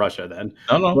him, but Russia then.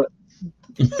 No.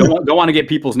 Don't want to get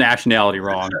people's nationality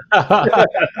wrong.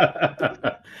 But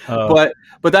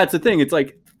that's the thing. It's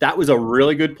like that was a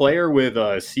really good player with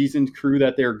a seasoned crew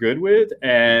that they're good with,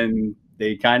 and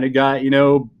they kind of got,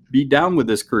 beat down with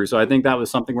this crew. So I think that was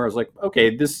something where I was like,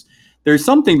 okay, there's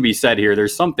something to be said here.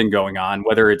 There's something going on,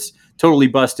 whether it's totally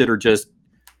busted or just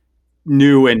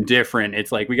new and different.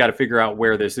 It's like we got to figure out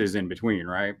where this is in between,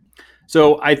 right?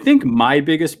 So I think my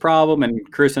biggest problem, and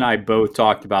Chris and I both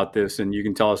talked about this, and you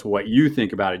can tell us what you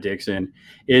think about it, Dixon,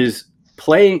 is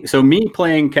playing. So me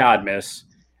playing Cadmus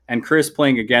and Chris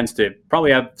playing against it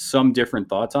probably have some different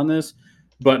thoughts on this.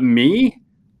 But me,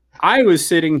 I was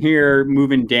sitting here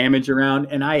moving damage around,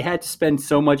 and I had to spend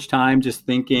so much time just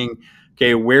thinking,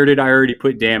 okay, where did I already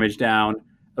put damage down?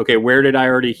 Okay, where did I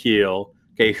already heal?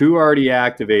 Okay, who already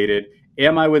activated?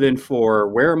 Am I within 4?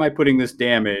 Where am I putting this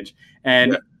damage?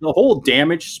 And the whole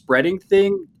damage spreading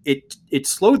thing, it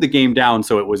slowed the game down,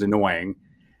 so it was annoying.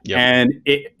 Yep. And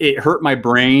it hurt my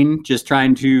brain just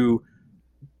trying to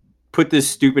put this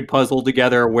stupid puzzle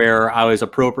together where I was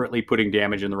appropriately putting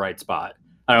damage in the right spot.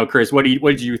 I don't know, Chris, what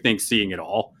did you think seeing it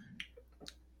all?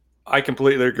 I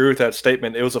completely agree with that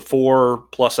statement. It was a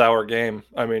 4+ hour game.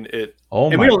 I mean, it.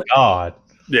 Oh my God.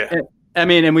 Yeah. I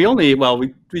mean, and we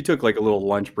took like a little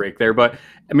lunch break there, but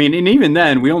I mean, and even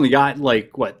then we only got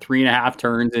like 3.5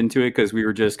 turns into it because we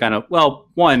were just kind of,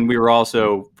 we were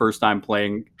also first time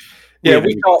playing. Yeah,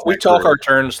 we talk our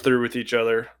turns through with each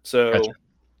other. So gotcha.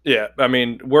 Yeah, I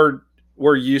mean,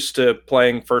 we're used to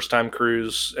playing first time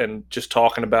crews and just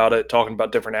talking about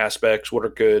different aspects, what are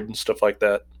good and stuff like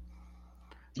that.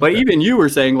 But even you were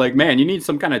saying, like, man, you need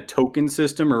some kind of token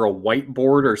system or a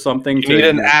whiteboard or something. You need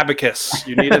an abacus.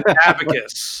 You need an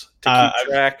abacus to keep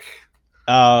track.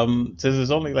 Since it's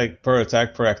only like per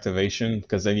attack per activation,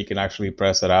 because then you can actually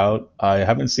press it out. I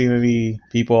haven't seen any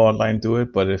people online do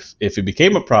it, but if it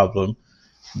became a problem,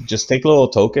 just take little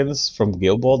tokens from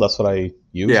Guild Ball. That's what I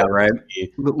use. Yeah, right.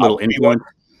 Little influence.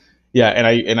 Yeah,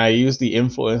 and I use the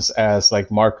influence as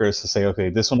like markers to say, okay,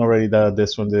 this one already did,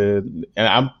 this one did, and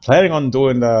I'm planning on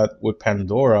doing that with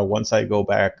Pandora once I go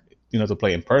back, to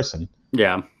play in person.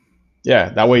 Yeah.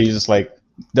 Yeah, that way you just like,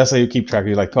 that's how you keep track.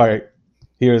 You're like, all right,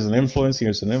 here's an influence,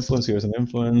 here's an influence, here's an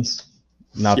influence.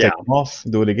 Now take them off,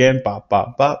 do it again, pop,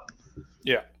 pop, pop.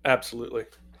 Yeah, absolutely.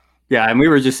 Yeah, and we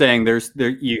were just saying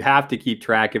you have to keep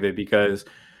track of it because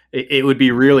it would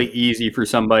be really easy for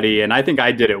somebody, and I think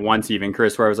I did it once even,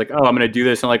 Chris, where I was like, oh, I'm going to do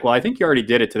this. And I'm like, well, I think you already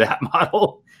did it to that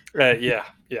model. Yeah.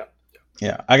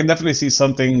 Yeah, I can definitely see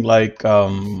something like,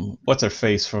 what's her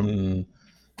face from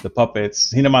the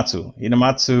puppets? Hinamatsu.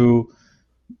 Hinamatsu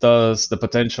does the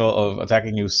potential of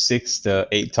attacking you 6 to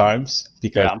 8 times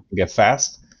because she can get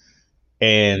fast,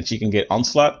 and she can get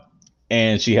onslaught,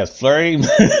 and she has flurry.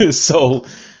 So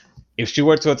if she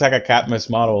were to attack a Cadmus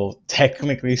model,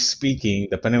 technically speaking,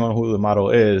 depending on who the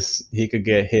model is, he could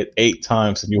get hit 8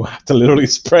 times, and you have to literally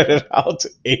spread it out to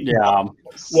 8 times.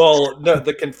 Well,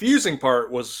 the confusing part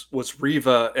was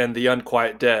Riva and the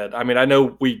Unquiet Dead. I mean, I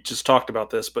know we just talked about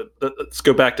this, but let's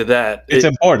go back to that. It's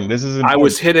important. This is important.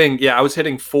 I was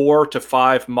hitting 4 to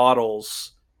 5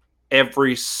 models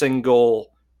every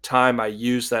single time I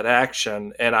used that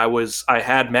action, and I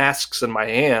had masks in my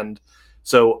hand,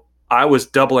 so I was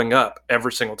doubling up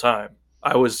every single time.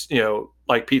 I was,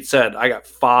 like Pete said, I got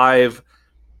five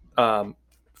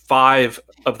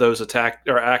of those attack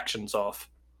or actions off.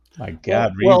 My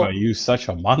God, Well- Reva, you such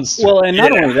a monster. Well, and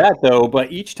not only that though,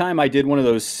 but each time I did one of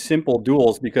those simple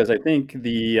duels, because I think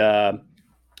the and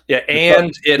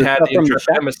it the had stuff from the interest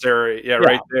emissary,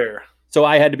 right there. so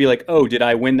I had to be like, oh, did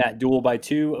I win that duel by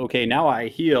 2? Okay, now I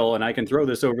heal and I can throw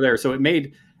this over there. So it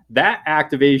made that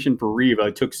activation for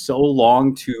Reva took so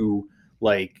long to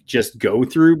like just go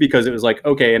through, because it was like,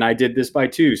 okay, and I did this by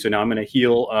 2, so now I'm going to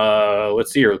heal.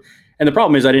 Let's see here. And the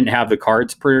problem is I didn't have the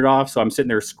cards printed off, so I'm sitting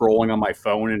there scrolling on my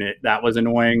phone, and that was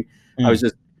annoying. I was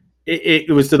just, it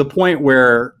was to the point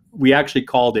where we actually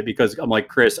called it, because I'm like,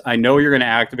 Chris, I know you're going to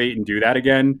activate and do that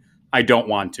again. I don't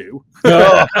want to.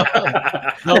 No.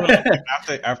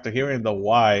 After hearing the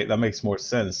why, that makes more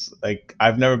sense. Like,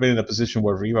 I've never been in a position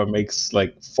where Reva makes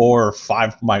like 4 or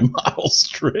 5 of my models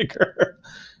trigger.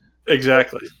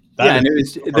 Exactly. And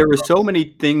there were so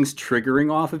many things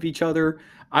triggering off of each other.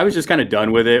 I was just kind of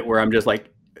done with it, where I'm just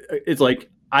like, it's like,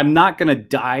 I'm not going to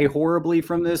die horribly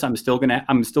from this. I'm still going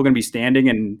to be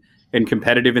standing and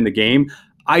competitive in the game.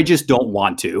 I just don't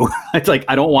want to. It's like,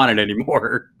 I don't want it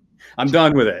anymore. I'm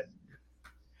done with it.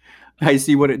 I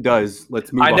see what it does.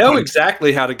 Let's move on. I know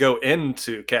exactly how to go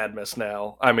into Cadmus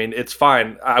now. I mean, it's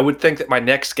fine. I would think that my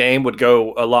next game would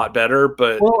go a lot better,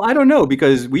 but... Well, I don't know,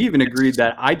 because we even agreed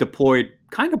that I deployed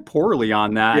kind of poorly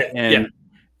on that.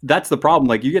 That's the problem.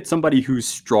 Like, you get somebody who's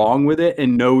strong with it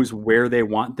and knows where they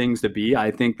want things to be.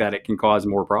 I think that it can cause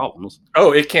more problems.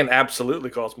 Oh, it can absolutely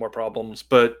cause more problems.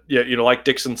 But yeah, like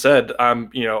Dixon said,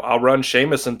 I'll run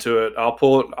Seamus into it.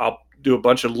 I'll do a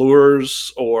bunch of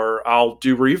lures, or I'll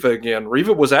do Reva again.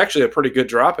 Reva was actually a pretty good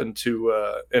drop into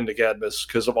Cadmus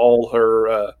because of all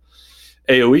her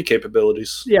AoE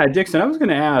capabilities. Yeah, Dixon, I was going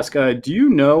to ask, do you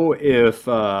know if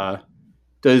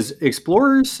does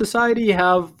Explorers Society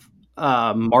have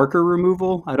marker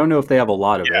removal? I don't know if they have a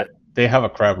lot of it. They have a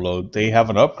crap load. They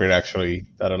have an upgrade actually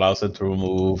that allows them to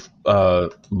remove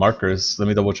markers. Let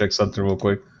me double check something real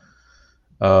quick.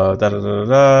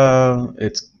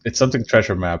 It's something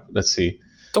treasure map. Let's see.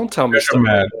 Don't tell me treasure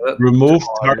map. Remove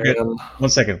target. 1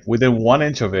 second. Within 1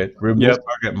 inch of it, remove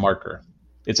target marker.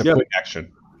 It's a quick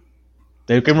action.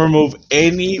 They can remove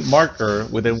any marker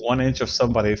within 1 inch of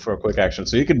somebody for a quick action.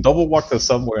 So you can double walk to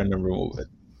somewhere and then remove it.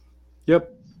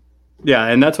 Yep. Yeah,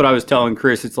 and that's what I was telling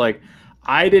Chris. It's like,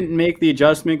 I didn't make the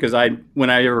adjustment because when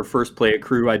I ever first play a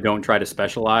crew, I don't try to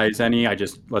specialize any. I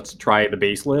just, let's try the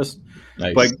base list.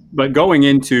 Nice. But going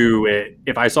into it,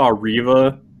 if I saw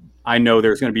Reva, I know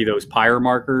there's going to be those pyre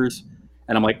markers,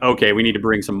 and I'm like, okay, we need to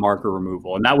bring some marker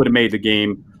removal, and that would have made the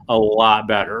game a lot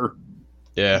better.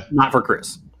 Yeah. Not for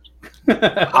Chris.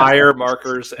 Pyre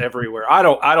markers everywhere. I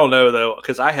don't know though,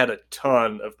 because I had a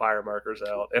ton of pyre markers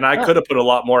out, and I could have put a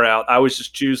lot more out. I was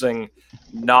just choosing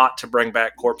not to bring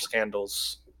back corpse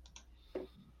candles.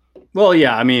 Well,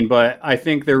 yeah, I mean, but I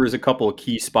think there was a couple of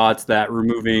key spots that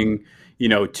removing,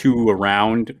 2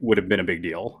 around would have been a big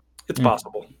deal. It's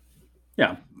possible.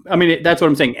 Yeah. I mean, that's what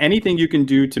I'm saying. Anything you can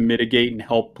do to mitigate and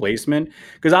help placement,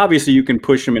 because obviously you can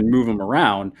push them and move them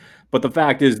around. But the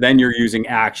fact is, then you're using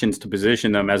actions to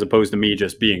position them as opposed to me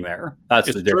just being there.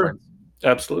 That's the difference.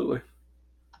 Absolutely.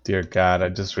 Dear God, I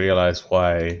just realized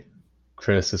why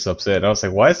Chris is upset. I was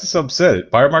like, why is this upset?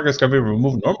 Pyre markers can be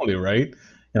removed normally, right?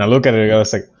 And I look at it and I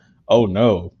was like, oh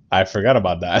no, I forgot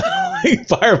about that.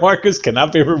 Pyre markers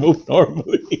cannot be removed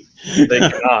normally. They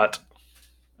cannot.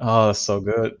 Oh, that's so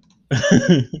good.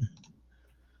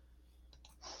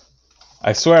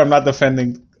 I swear I'm not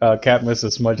defending Cadmus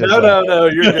as much as no,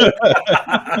 you're good.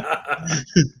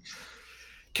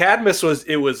 Cadmus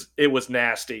was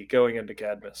nasty going into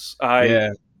Cadmus.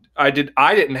 I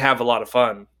didn't have a lot of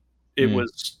fun. It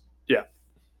was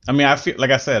I mean, I feel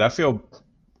like I said,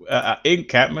 in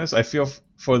Cadmus, I feel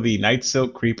for the Night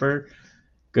Silk Creeper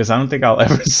because I don't think I'll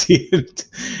ever see it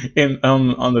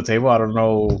on the table. I don't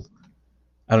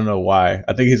know why.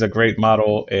 I think he's a great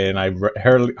model, and I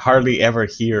hardly ever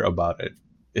hear about it,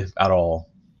 if at all.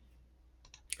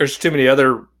 There's too many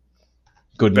other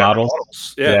good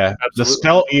models. Yeah. The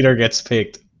Spell Eater gets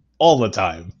picked all the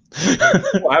time.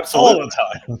 Oh, absolutely. All the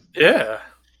time. Yeah.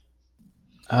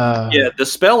 The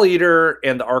Spell Eater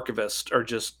and the Archivist are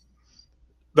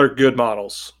they're good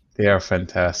models. They are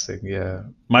fantastic. Yeah.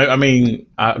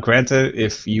 Granted,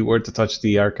 if you were to touch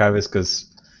the Archivist, because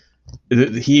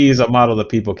he is a model that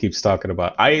people keep talking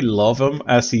about. I love him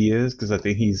as he is because I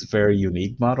think he's a very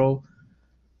unique model.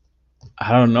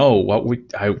 I don't know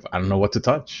I don't know what to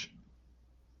touch.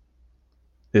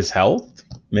 His health,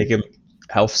 make him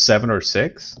health 7 or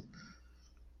 6,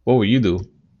 what would you do?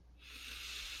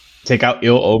 Take out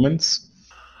ill omens?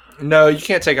 No, you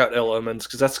can't take out ill omens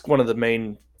because that's one of the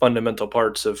main fundamental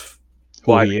parts of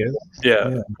Who why he is?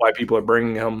 why people are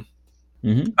bringing him.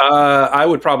 Mm-hmm. I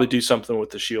would probably do something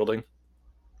with the shielding.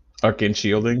 Arcane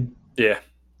shielding? Yeah.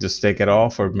 Just take it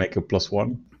off or make it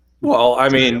 +1? Well, I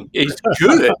mean, he's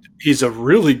good. He's a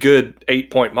really good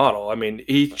 8-point model. I mean,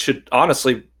 he should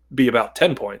honestly be about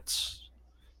 10 points,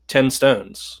 10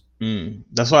 stones.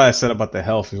 That's why I said about the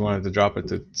health. We wanted to drop it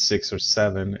to 6 or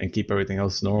 7 and keep everything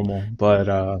else normal.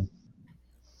 But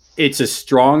it's a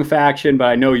strong faction, but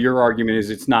I know your argument is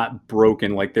it's not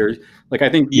broken. Like there's, like I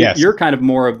think Yes. you're kind of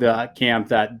more of the camp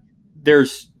that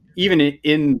there's even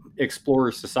in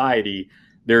Explorer Society,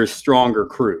 there's stronger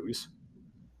crews.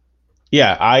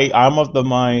 yeah, I'm of the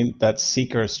mind that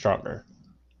Seeker is stronger.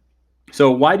 So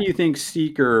why do you think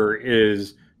Seeker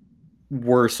is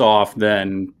worse off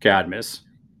than Cadmus?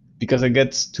 Because it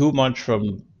gets too much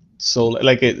from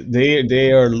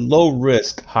they are low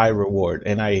risk, high reward,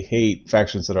 and I hate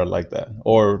factions that are like that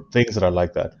or things that are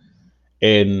like that.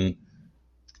 And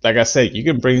like I said, you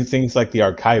can bring things like the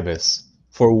Archivist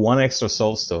for 1 extra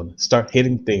soulstone, start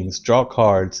hitting things, draw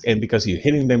cards, and because you're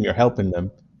hitting them, you're helping them.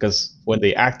 Because when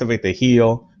they activate, they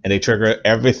heal and they trigger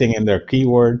everything in their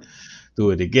keyword.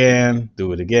 Do it again.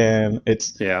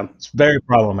 It's very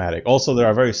problematic. Also,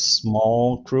 they're a very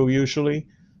small crew usually.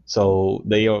 So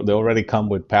they already come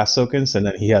with pass tokens, and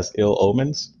then he has ill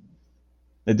omens.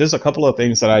 And there's a couple of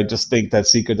things that I just think that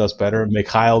Seeker does better.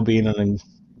 Mikhail being an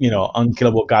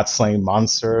unkillable god-slaying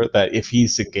monster that if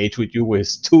he's engaged with you with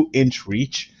his 2-inch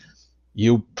reach,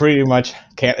 you pretty much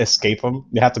can't escape him.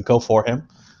 You have to go for him.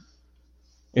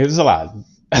 It's a lot.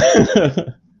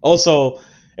 Also,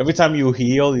 every time you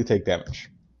heal, you take damage.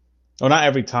 Well, not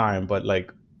every time, but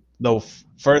like the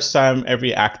first time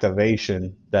every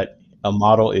activation that a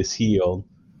model is healed,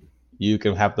 you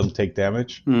can have them take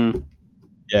damage.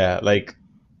 Yeah, like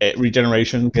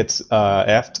regeneration gets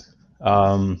effed.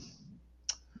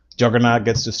 Juggernaut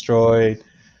gets destroyed.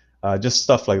 Just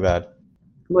stuff like that.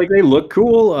 Like they look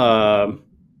cool.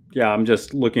 I'm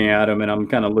just looking at them, and I'm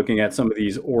kind of looking at some of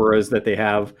these auras that they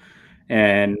have.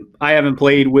 And I haven't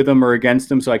played with them or against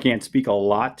them, so I can't speak a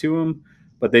lot to them.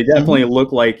 But they definitely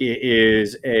look like it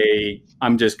is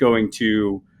I'm just going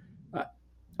to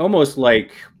almost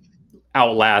like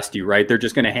outlast you, right? They're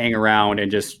just going to hang around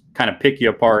and just kind of pick you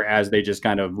apart as they just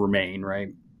kind of remain,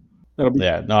 right?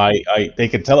 They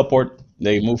can teleport,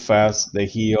 they move fast, they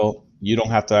heal. You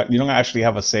don't actually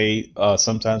have a say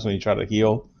sometimes when you try to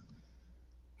heal.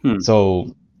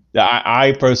 So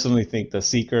I personally think the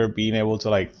Seeker being able to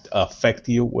like affect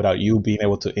you without you being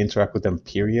able to interact with them,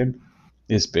 period,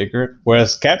 is bigger.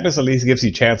 Whereas Cadmus at least gives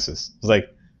you chances. It's like,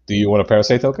 do you want a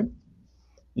Parasite token?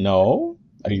 No.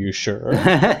 Are you sure?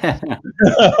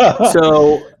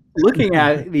 So looking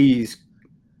at these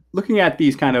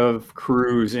kind of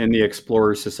crews in the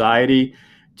Explorer Society,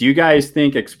 do you guys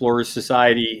think Explorer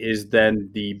Society is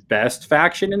then the best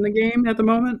faction in the game at the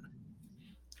moment?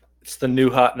 It's the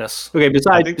new hotness. Okay,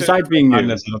 besides being new. I don't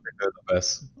think they're the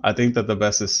best. I think that the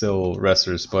best is still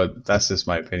Wrestlers, but that's just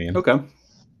my opinion.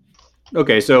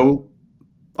 Okay, so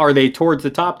are they towards the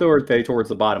top though, or are they towards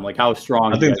the bottom? Like how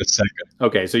strong? I think they're second.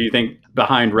 Okay, so you think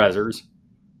behind Rezzers?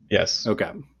 Yes.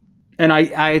 Okay. And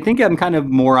I think I'm kind of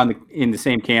more in the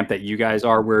same camp that you guys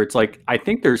are, where it's like I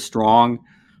think they're strong,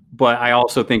 but I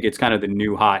also think it's kind of the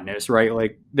new hotness, right?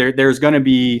 Like there's going to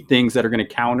be things that are going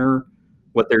to counter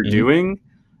what they're doing.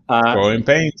 Growing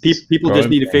pains. People just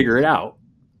need to figure it out.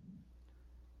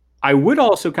 I would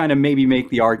also kind of maybe make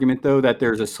the argument though that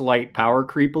there's a slight power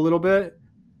creep a little bit.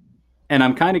 And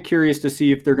I'm kind of curious to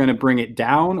see if they're going to bring it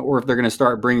down or if they're going to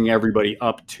start bringing everybody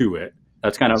up to it.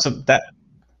 That's kind of so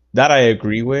that I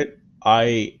agree with.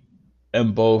 I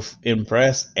am both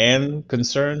impressed and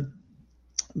concerned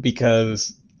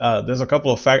because there's a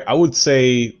couple of facts. I would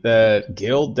say that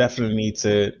Guild definitely needs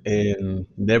it, and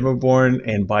Neverborn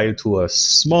and Bio to a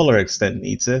smaller extent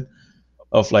needs it,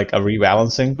 of like a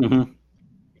rebalancing,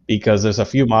 because there's a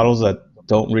few models that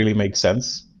don't really make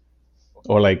sense.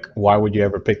 Or like, why would you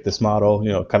ever pick this model?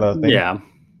 Kind of thing. Yeah.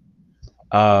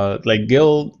 Like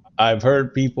Guild, I've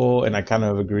heard people, and I kind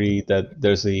of agree that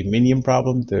there's a minion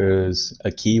problem. There's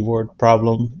a keyword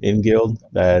problem in Guild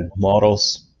that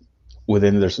models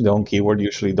within their own keyword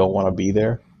usually don't want to be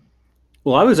there.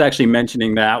 Well, I was actually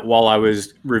mentioning that while I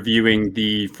was reviewing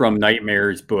the From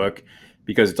Nightmares book,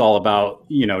 because it's all about,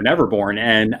 Neverborn.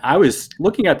 And I was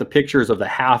looking at the pictures of the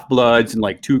Half-Bloods and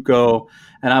like Tuco.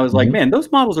 And I was like, man,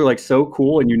 those models are like so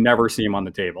cool, and you never see them on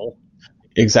the table.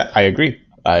 Exactly. I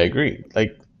agree.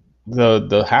 Like both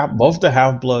the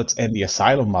Half-Bloods and the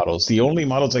Asylum models, the only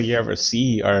models that you ever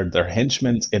see are their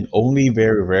henchmen, and only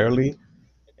very rarely,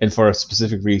 and for a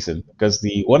specific reason. Because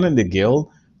the one in the guild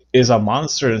is a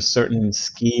monster in certain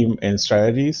scheme and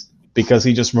strategies, because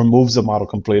he just removes the model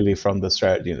completely from the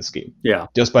strategy and the scheme. Yeah.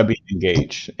 Just by being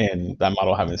engaged and that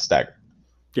model having a stagger.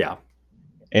 Yeah.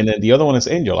 And then the other one is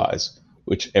Angel Eyes,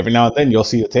 which every now and then you'll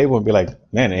see the table and be like,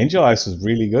 man, Angel Eyes is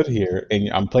really good here. And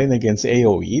I'm playing against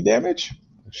AoE damage?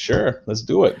 Sure, let's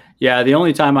do it. Yeah, the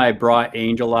only time I brought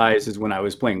Angel Eyes is when I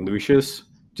was playing Lucius,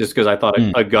 just because I thought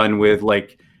a gun with,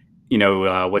 like,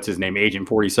 what's his name, Agent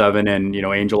 47 and,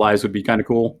 Angel Eyes would be kind of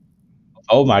cool.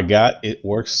 Oh my god, it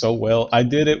works so well. I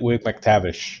did it with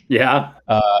McTavish. Yeah.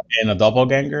 And a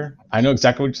doppelganger. I know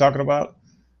exactly what you're talking about.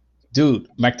 Dude,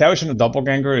 McTavish and a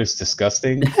doppelganger is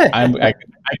disgusting. I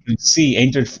can see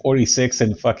Agent 46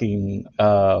 and fucking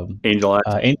Angel Eyes.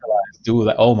 Angel Eyes do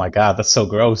that. Oh my god, that's so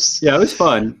gross. Yeah, it was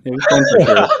fun. It was fun for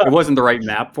sure. It wasn't the right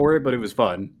map for it, but it was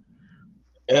fun.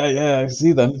 Yeah, I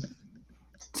see them.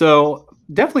 So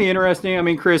definitely interesting. I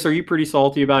mean, Chris, are you pretty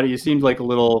salty about it? You seemed like a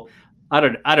little. I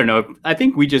don't know. I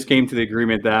think we just came to the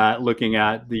agreement that looking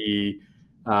at the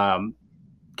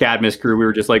Cadmus crew, we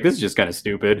were just like, this is just kind of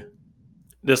stupid.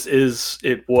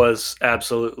 It was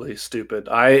absolutely stupid.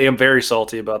 I am very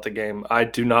salty about the game. I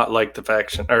do not like the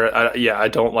faction, I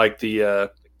don't like the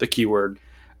keyword.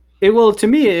 To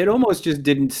me, it almost just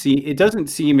it doesn't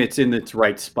seem it's in its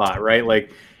right spot, right?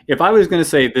 Like, if I was going to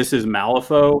say this is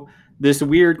Malifaux, this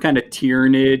weird kind of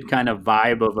Tyranid kind of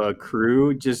vibe of a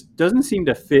crew just doesn't seem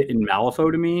to fit in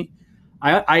Malifaux to me.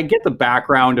 I get the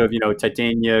background of,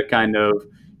 Titania kind of,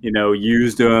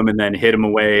 used them and then hid them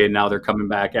away, and now they're coming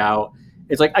back out.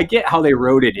 It's like, I get how they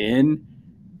wrote it in.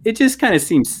 It just kind of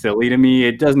seems silly to me.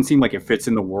 It doesn't seem like it fits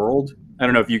in the world. I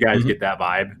don't know if you guys get that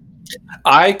vibe.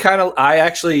 I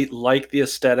actually like the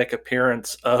aesthetic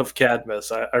appearance of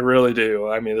Cadmus. I really do.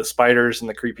 I mean, the spiders and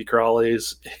the creepy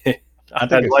crawlies. I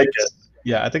like it.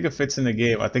 Yeah, I think it fits in the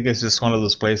game. I think it's just one of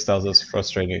those playstyles that's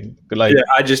frustrating. I like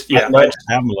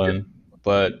Hamelin,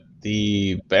 but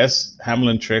the best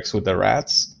Hamelin tricks with the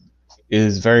rats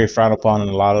is very frowned upon in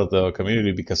a lot of the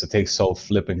community because it takes so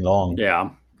flipping long. Yeah.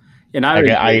 And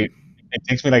it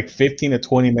takes me like 15 to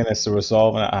 20 minutes to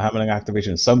resolve a Hamelin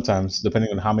activation sometimes, depending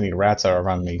on how many rats are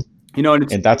around me.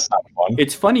 And that's not fun.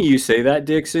 It's funny you say that,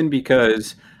 Dixon,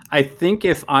 because I think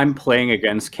if I'm playing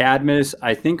against Cadmus,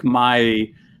 I think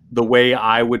the way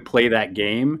I would play that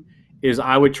game is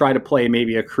I would try to play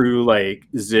maybe a crew like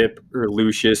Zip or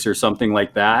Lucius or something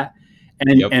like that.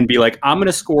 And be like, I'm going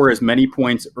to score as many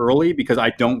points early because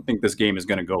I don't think this game is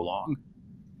going to go long.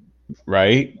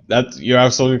 Right? You're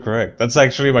absolutely correct. That's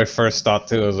actually my first thought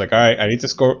too. I was like, all right, I need to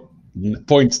score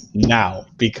points now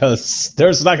because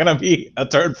there's not going to be a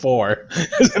turn 4.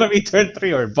 There's going to be turn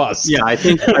 3 or bust. Yeah, I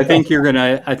think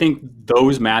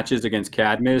those matches against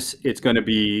Cadmus, it's going to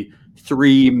be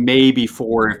 3, maybe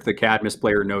 4 if the Cadmus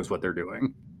player knows what they're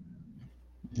doing.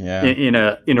 Yeah. In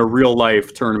a real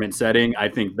life tournament setting, I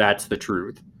think that's the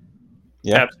truth.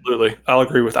 Yeah, absolutely.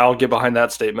 I'll get behind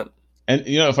that statement. And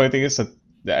if I think it's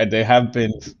they have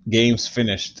been games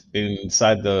finished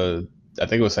inside I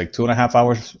think it was like 2.5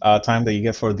 hours time that you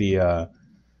get for the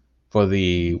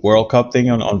World Cup thing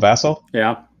on Vassal.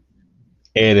 Yeah.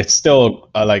 And it's still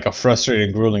like a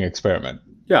frustrating, grueling experiment.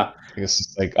 Yeah.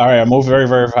 It's like, all right, I move very,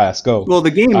 very fast. Go. Well,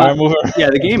 the game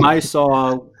I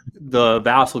saw, the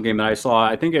Vassal game that I saw,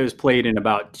 I think it was played in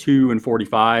about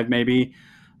 2:45 maybe.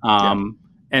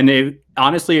 And it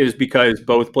was because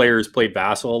both players played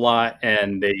Vassal a lot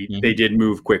and they did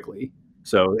move quickly.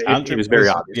 So it was very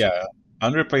obvious. Yeah.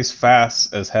 Andre plays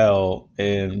fast as hell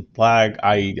in Plague.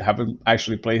 I haven't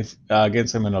actually played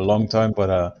against him in a long time,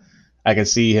 but I can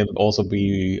see him also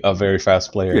be a very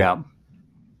fast player. Yeah.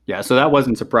 Yeah, so that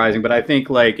wasn't surprising. But I think,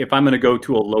 like, if I'm going to go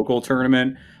to a local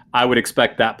tournament, I would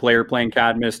expect that player playing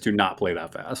Cadmus to not play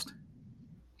that fast.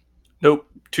 Nope.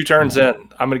 2 turns in.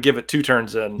 I'm going to give it 2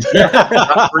 turns in.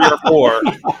 Not 3 or 4.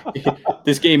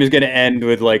 This game is going to end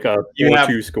with like a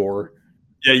 4-2 score.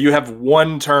 Yeah, you have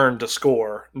 1 turn to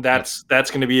score. That's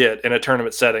going to be it in a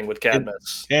tournament setting with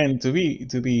Cadmus. And to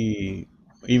be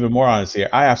even more honest here,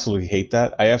 I absolutely hate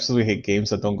that. I absolutely hate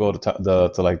games that don't go to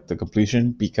the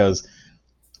completion, because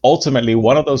ultimately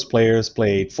one of those players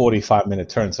played 45-minute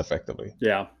turns effectively.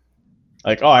 Yeah.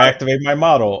 Like, I activate my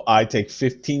model. I take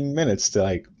 15 minutes to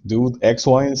like do X,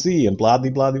 Y, and Z and blah, blah,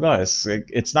 blah, blah.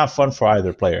 It's not fun for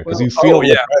either player because you feel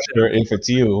the pressure if it's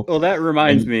you. Well, that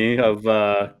reminds me of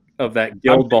that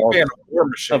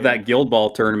Guild Ball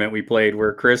tournament we played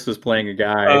where Chris was playing a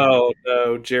guy. Oh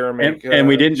no, Jeremy! And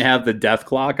we didn't have the death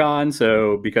clock on,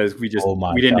 so because we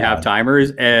didn't have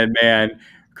timers. And man,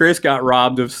 Chris got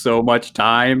robbed of so much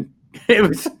time. It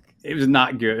was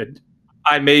not good.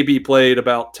 I maybe played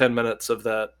about 10 minutes of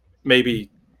that. Probably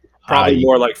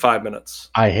more like 5 minutes.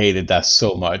 I hated that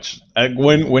so much.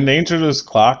 When they introduced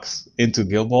clocks into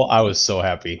Guild Ball, I was so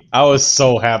happy. It was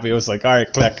like, all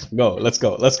right, click, go, let's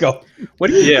go.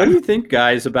 What do you think,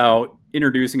 guys, about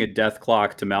introducing a death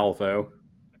clock to Malifaux?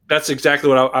 That's exactly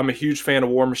what I'm a huge fan of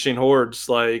War Machine Hordes.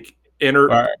 Like,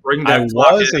 bring that I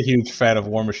clock was in. a huge fan of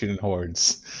War Machine and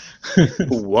Hordes.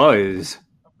 Was.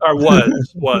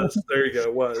 There you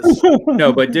go, was.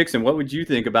 No, but Dixon, what would you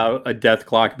think about a death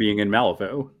clock being in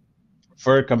Malifaux?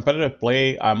 For competitive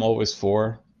play, I'm always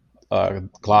for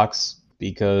clocks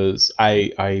because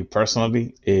I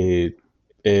personally it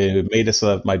made it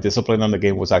so that my discipline on the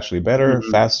game was actually better,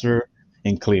 faster,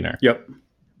 and cleaner. Yep.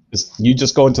 You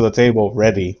just go into the table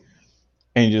ready,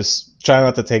 and you just try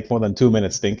not to take more than 2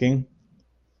 minutes thinking,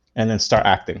 and then start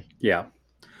acting. Yeah.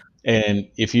 And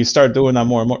if you start doing that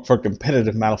more and more for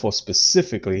competitive Malifaux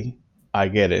specifically, I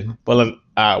get it. But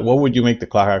what would you make the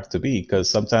clock act to be? Because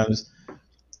sometimes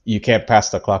you can't pass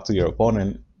the clock to your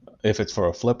opponent if it's for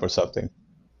a flip or something.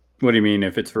 What do you mean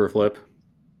if it's for a flip?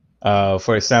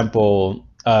 For example,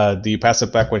 do you pass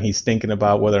it back when he's thinking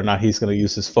about whether or not he's going to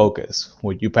use his focus?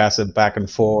 Would you pass it back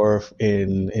and forth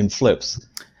in flips?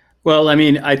 Well, I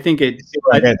mean, I think it.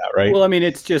 I get that, right? Well, I mean,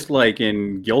 it's just like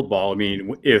in Guild Ball. I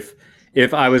mean, if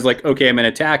I was like, okay, I'm going to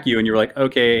attack you, and you're like,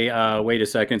 okay, wait a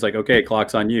second. It's like, okay,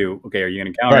 clock's on you. Okay, are you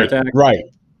going to counterattack? Right.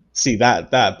 See that,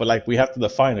 but like we have to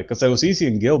define it because it was easy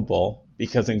in Guild Ball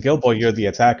because in Guild Ball you're the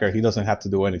attacker. He doesn't have to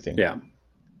do anything. Yeah.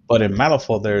 But in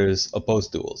Malifaux there's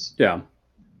opposed duels. Yeah.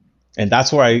 And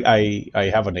that's where I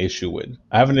have an issue with.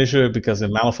 I have an issue with because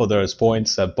in Malifaux there's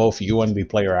points that both you and the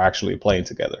player are actually playing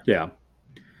together. Yeah.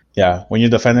 Yeah. When you're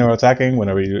defending or attacking,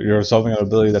 whenever you're resolving an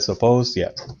ability that's opposed,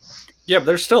 yeah. Yeah, but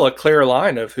there's still a clear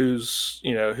line of who's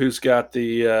got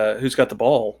the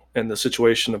ball in the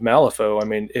situation of Malifaux. I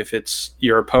mean, if it's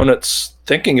your opponent's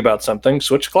thinking about something,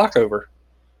 switch the clock over.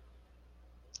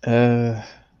 All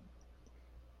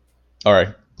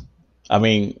right. I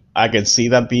mean, I can see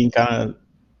that being kind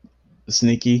of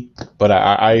sneaky, but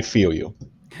I feel you.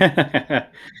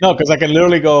 No, because I can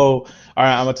literally go, all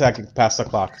right, I'm attacking past the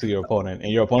clock to your opponent,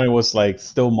 and your opponent was like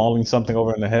still mulling something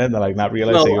over in the head and like not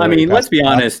realizing. Well, I mean, let's be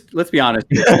honest.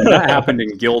 That happened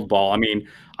in Guild Ball. I mean,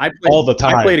 I played all the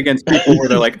time. I played against people where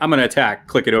they're like, I'm going to attack,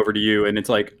 click it over to you, and it's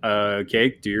like,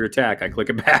 okay, do your attack. I click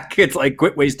it back. It's like,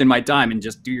 quit wasting my time and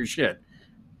just do your shit.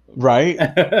 Right?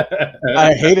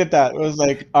 I hated that. It was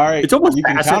like, all right, it's almost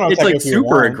passive. It's like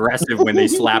super want. aggressive when they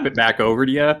slap it back over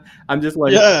to you. I'm just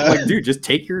like, dude, just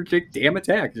take your damn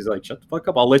attack. Just like, shut the fuck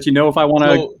up. I'll let you know if I want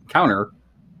to counter.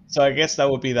 So I guess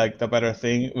that would be like the better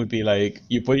thing would be like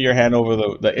you put your hand over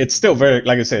the it's still very,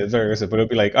 like I said, it's very aggressive, but it'd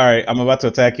be like, all right, I'm about to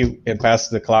attack you and pass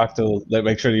the clock to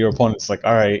make sure that your opponent's like,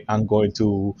 all right, I'm going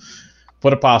to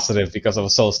put a positive because of a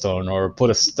soul stone or put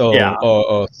a stone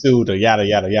or suit or yada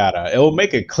yada yada. It will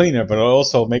make it cleaner, but it'll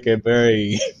also make it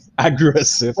very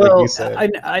aggressive. Well, like you said.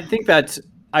 I think that's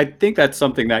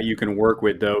something that you can work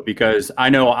with though, because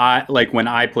I know when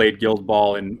I played Guild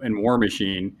Ball and War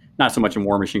Machine, not so much in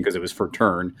War Machine because it was for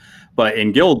turn, but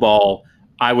in Guild Ball,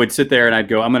 I would sit there and I'd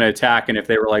go, I'm going to attack. And if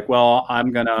they were like, well,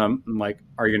 I'm like,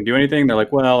 are you going to do anything? They're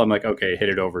like, well, I'm like, okay, hit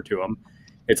it over to them.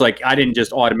 It's like I didn't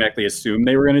just automatically assume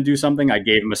they were going to do something. I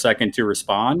gave them a second to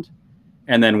respond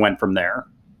and then went from there.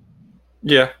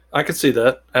 Yeah, I could see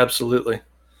that. Absolutely.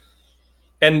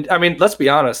 And I mean, let's be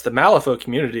honest, the Malifaux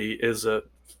community is a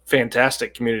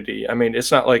fantastic community. I mean,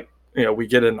 it's not like, we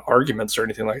get in arguments or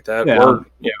anything like that.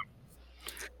 Yeah.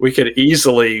 We could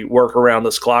easily work around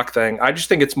this clock thing. I just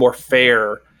think it's more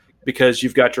fair because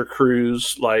you've got your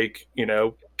crews like,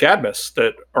 Cadmus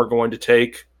that are going to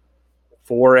take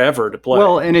forever to play.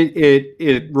 Well, and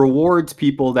it rewards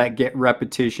people that get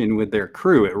repetition with their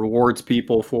crew. It rewards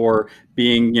people for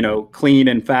being, clean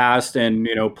and fast and,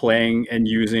 playing and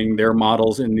using their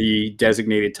models in the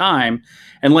designated time.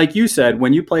 And like you said,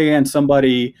 when you play against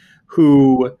somebody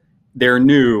who they're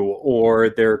new or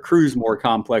their crew's more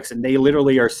complex and they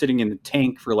literally are sitting in the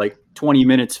tank for like 20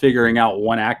 minutes figuring out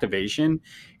one activation,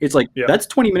 it's like that's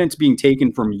 20 minutes being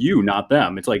taken from you, not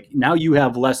them. It's like now you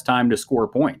have less time to score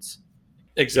points.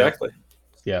 Exactly.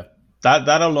 Yeah.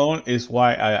 That alone is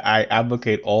why I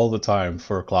advocate all the time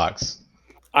for clocks.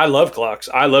 I love clocks.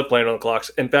 I love playing on the clocks.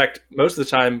 In fact, most of the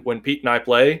time when Pete and I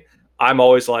play, I'm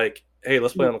always like, hey,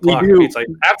 let's play on the clock. Pete's like,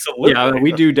 absolutely. Yeah,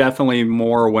 we do definitely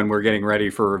more when we're getting ready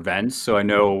for events. So I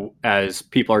know as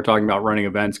people are talking about running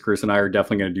events, Chris and I are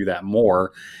definitely going to do that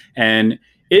more. And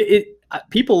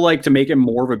people like to make it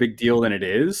more of a big deal than it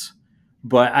is.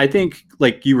 But I think,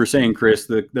 like you were saying, Chris,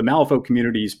 the Malifaux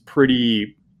community is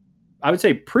pretty I would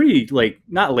say pretty like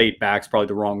not laid back's probably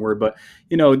the wrong word, but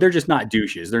they're just not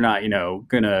douches. They're not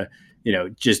gonna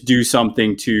just do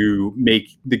something to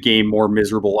make the game more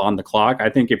miserable on the clock. I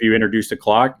think if you introduced a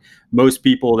clock, most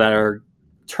people that are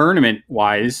tournament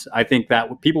wise, I think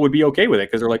that people would be okay with it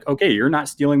because they're like, okay, you're not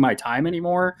stealing my time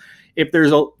anymore. If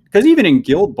there's because even in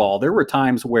Guild Ball, there were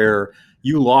times where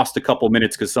you lost a couple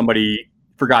minutes because somebody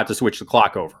forgot to switch the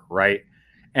clock over, right?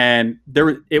 And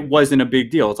it wasn't a big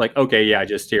deal. It's like, okay, yeah,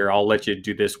 just here, I'll let you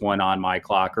do this one on my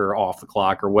clock or off the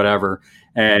clock or whatever.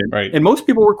 And and most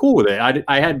people were cool with it.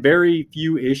 I had very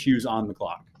few issues on the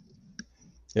clock.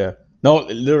 Yeah. No,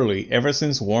 literally, ever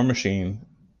since War Machine,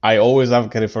 I always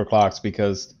advocated for clocks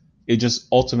because it just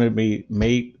ultimately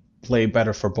made play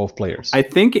better for both players. I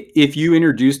think if you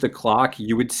introduced a clock,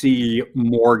 you would see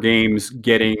more games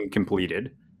getting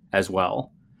completed as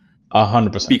well.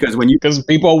 100%. Because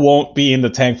people won't be in the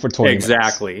tank for 20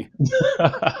 exactly.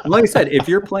 Like I said, if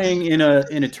you're playing in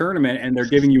a tournament and they're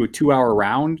giving you a 2-hour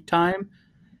round time,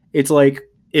 it's like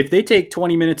if they take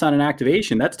 20 minutes on an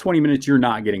activation, that's 20 minutes you're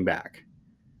not getting back.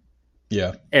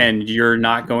 Yeah. And you're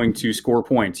not going to score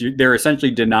points. They're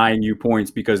essentially denying you points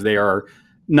because they are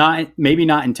maybe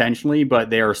not intentionally, but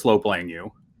they are slow playing you.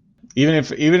 Even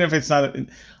if it's not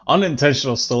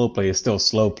unintentional slow play, it's still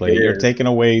slow play. You're taking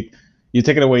away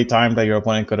time that your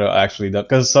opponent could have actually done.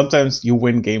 Because sometimes you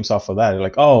win games off of that. You're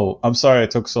like, oh, I'm sorry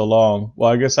it took so long. Well,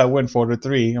 I guess I win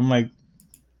 4-3. I'm like,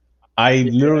 I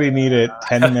literally needed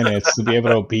 10 minutes to be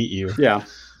able to beat you. Yeah.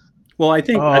 Well, I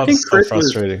think Chris so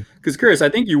frustrating. Because Chris, I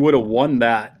think you would have won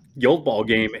that Guild Ball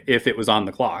game if it was on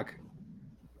the clock.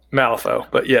 Malifaux,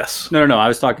 but yes. No. I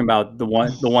was talking about the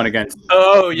one against.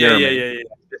 Oh yeah.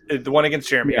 The one against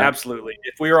Jeremy, absolutely.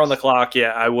 If we were on the clock,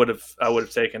 I would have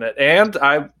taken it, and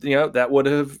that would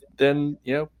have then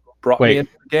brought me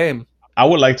into the game. I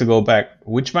would like to go back.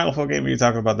 Which Malifaux game are you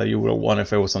talking about that you would have won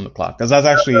if it was on the clock? Because that's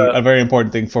actually a very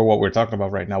important thing for what we're talking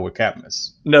about right now with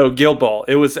Cadmus. No, Guild Ball.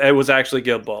 It was actually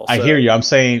Guild Ball. So. I hear you. I'm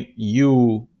saying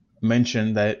you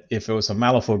mentioned that if it was a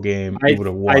Malifaux game, you would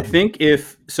have won. I think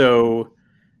if so.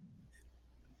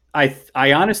 I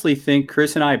honestly think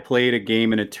Chris and I played a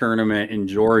game in a tournament in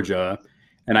Georgia,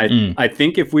 and I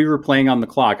think if we were playing on the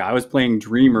clock, I was playing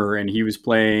Dreamer and he was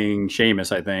playing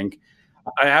Seamus, I think.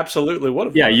 I absolutely would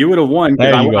have. Yeah, you would have won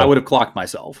because I would have clocked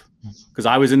myself because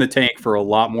I was in the tank for a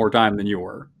lot more time than you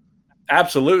were.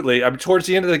 Absolutely. I mean, towards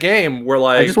the end of the game, we're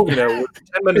like, we're 10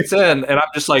 minutes in, and I'm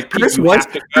just like, Chris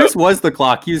was the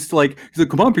clock. He's like,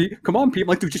 come on, Pete. I'm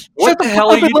like, dude, just what the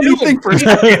hell are you doing?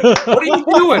 What are you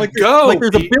doing? Like, go. Like,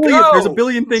 there's a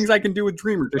billion things I can do with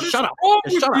Dreamer. Just shut up.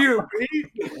 Just shut up.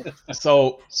 Pete?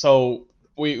 So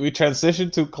we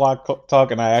transitioned to clock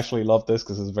talk, and I actually love this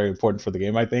because it's very important for the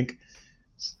game, I think.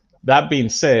 That being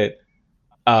said,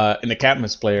 in the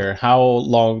Cadmus player, how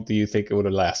long do you think it would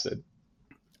have lasted?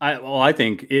 I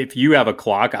think if you have a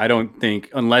clock, I don't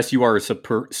think, unless you are a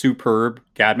superb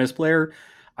Cadmus player,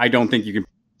 I don't think you can.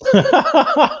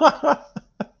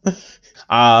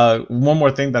 One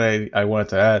more thing that I wanted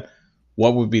to add,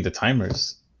 what would be the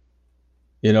timers?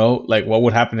 Like what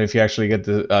would happen if you actually get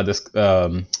this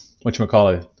death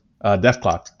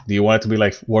clock? Do you want it to be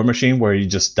like War Machine where you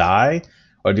just die?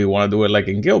 Or do you want to do it like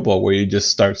in Guild Ball where you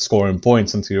just start scoring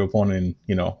points until your opponent,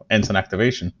 ends an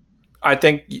activation? I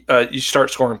think you start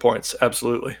scoring points,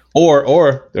 absolutely.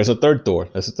 Or there's a third door.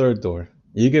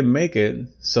 You can make it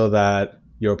so that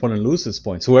your opponent loses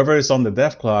points. Whoever is on the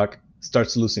death clock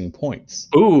starts losing points.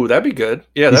 Ooh, that'd be good.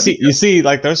 Yeah, you see,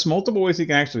 like there's multiple ways you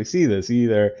can actually see this. You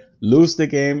either lose the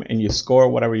game and you score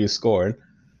whatever you scored,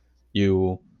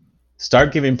 you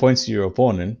start giving points to your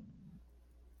opponent,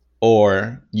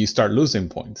 or you start losing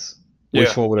points.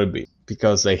 Which one would it be?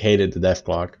 Because they hated the death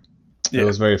clock. It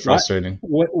was very frustrating.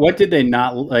 What did they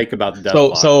not like about the death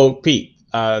clock? So Pete,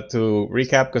 to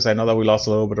recap, because I know that we lost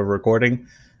a little bit of recording.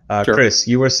 Sure. Chris,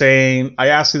 you were saying, I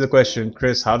asked you the question,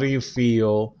 Chris, how do you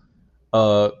feel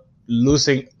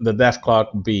losing the death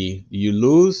clock be? You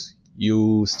lose,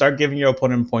 you start giving your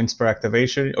opponent points per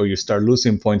activation, or you start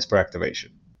losing points per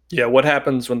activation? Yeah, what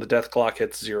happens when the death clock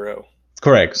hits 0?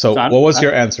 Correct. So what was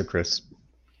your answer, Chris?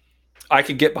 I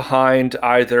could get behind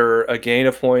either a gain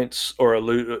of points or a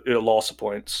loss of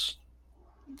points.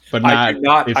 But I do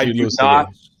not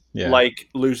like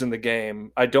losing the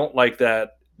game. I don't like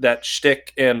that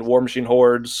shtick in War Machine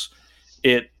Hordes.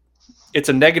 It's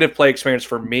a negative play experience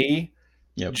for me,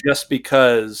 just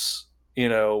because,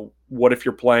 what if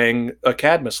you're playing a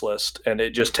Cadmus list and it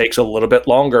just takes a little bit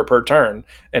longer per turn,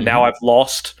 and now I've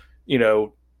lost,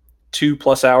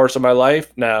 2+ hours of my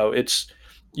life. No,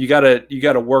 you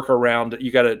gotta work around.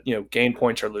 You gotta gain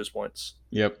points or lose points.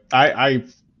 Yep, I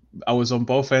I was on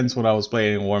both ends when I was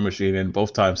playing War Machine, and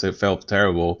both times it felt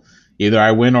terrible. Either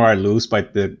I win or I lose by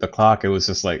the clock. It was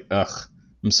just like, ugh,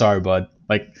 I'm sorry, bud.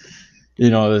 Like,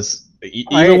 this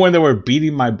even when they were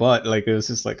beating my butt, like it was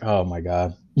just like, oh my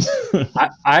god.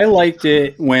 I liked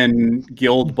it when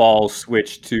Guild Ball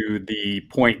switched to the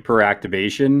point per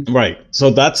activation. Right.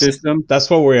 So that's system. That's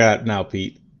where we're at now,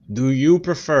 Pete. Do you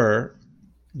prefer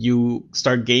you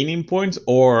start gaining points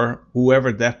or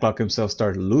whoever Deathclock himself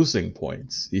start losing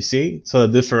points? You see? So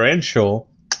the differential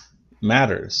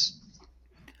matters.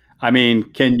 I mean,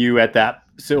 can you at that?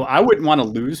 So I wouldn't want to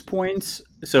lose points.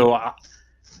 So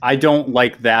I don't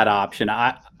like that option.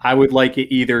 I would like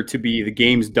it either to be the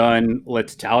game's done,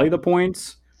 let's tally the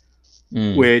points,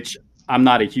 which I'm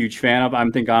not a huge fan of.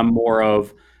 I'm more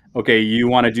of, okay, you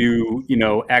want to do,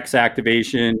 X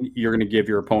activation, you're going to give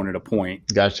your opponent a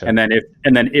point. Gotcha. And then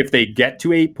if they get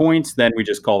to 8 points, then we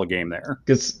just call the game there.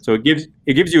 So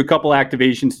it gives you a couple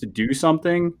activations to do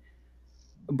something,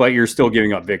 but you're still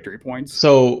giving up victory points.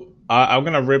 So I'm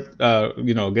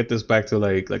gonna get this back to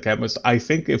like Cadmus. I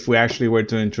think if we actually were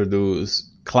to introduce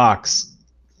clocks,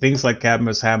 things like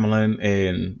Cadmus, Hamelin,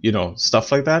 and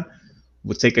stuff like that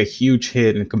would take a huge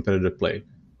hit in competitive play.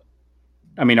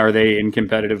 I mean, are they in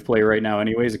competitive play right now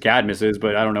anyways? Cadmus is,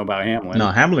 but I don't know about Hamelin.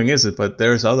 No, Hamelin isn't, but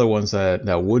there's other ones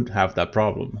that would have that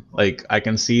problem. Like, I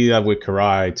can see that with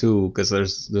Karai, too, because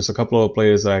there's a couple of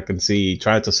players that I can see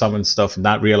trying to summon stuff,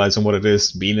 not realizing what it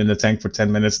is, being in the tank for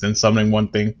 10 minutes, then summoning one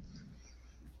thing.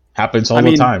 Happens all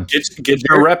the time. Get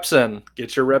your reps in.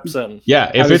 Get your reps in.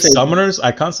 Yeah, if it's summoners,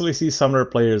 I constantly see summoner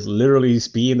players literally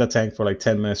be in the tank for like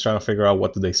 10 minutes trying to figure out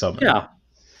what do they summon.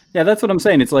 Yeah, that's what I'm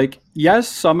saying. It's like,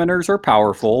 yes, summoners are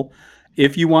powerful.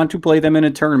 If you want to play them in a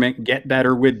tournament, get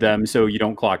better with them so you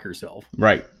don't clock yourself.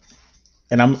 Right.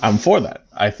 And I'm for that.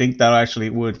 I think that actually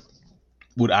would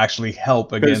actually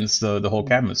help against the whole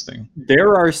Cadmus thing.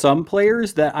 There are some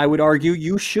players that I would argue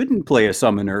you shouldn't play a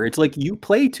summoner. It's like you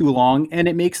play too long and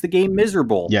it makes the game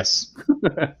miserable. Yes.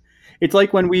 It's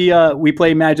like when we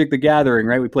play Magic the Gathering,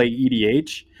 right? We play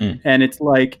EDH, and it's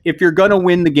like, if you're gonna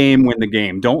win the game, win the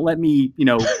game. Don't let me,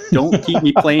 don't keep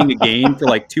me playing a game for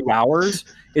like 2 hours.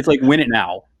 It's like, win it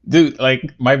now. Dude,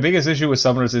 like, my biggest issue with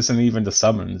summoners isn't even the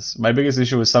summons. My biggest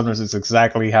issue with summoners is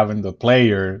exactly having the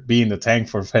player be in the tank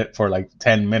for like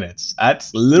 10 minutes.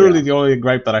 That's literally the only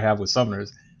gripe that I have with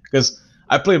summoners. Because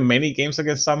I play many games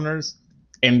against summoners,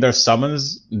 and their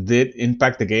summons did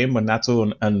impact the game, but not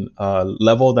to a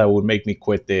level that would make me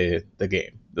quit the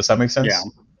game. Does that make sense?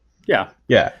 Yeah.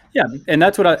 And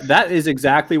that is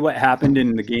exactly what happened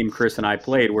in the game Chris and I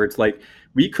played, where it's like,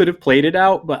 we could have played it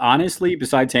out, but honestly,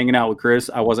 besides hanging out with Chris,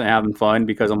 I wasn't having fun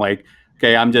because I'm like,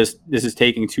 okay, this is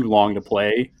taking too long to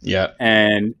play. Yeah.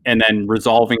 And then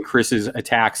resolving Chris's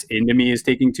attacks into me is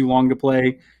taking too long to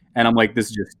play. And I'm like,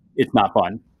 it's not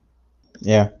fun.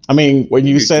 Yeah. I mean, when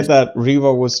you said that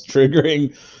Riva was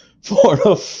triggering 4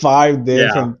 to 5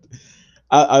 different,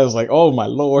 I was like, oh my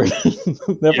lord.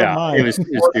 Never mind. It was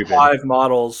 4 to 5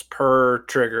 models per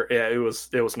trigger. Yeah, it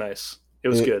was nice. It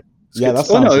was good. Yeah, that's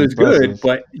it was good,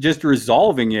 but just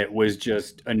resolving it was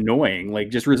just annoying. Like,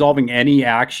 just resolving any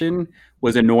action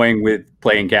was annoying with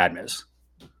playing Cadmus.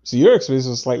 So your experience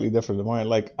was slightly different than mine.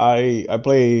 Like, I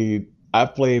played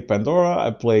Pandora,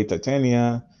 I played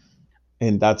Titania,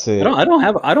 and that's it. I don't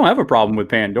have a problem with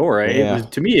Pandora. Yeah.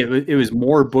 To me, it was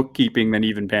more bookkeeping than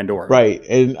even Pandora. Right,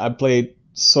 and I played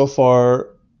so far.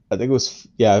 I think it was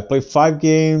I played 5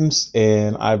 games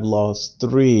and I've lost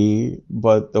 3,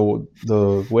 but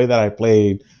the way that I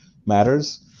played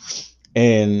matters,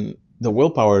 and their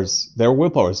willpower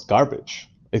is garbage.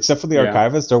 Except for the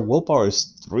Archivist, their willpower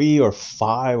is 3 or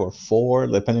 5 or 4,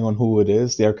 depending on who it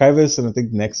is. The Archivist and I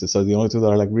think Nexus are the only 2 that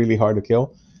are like really hard to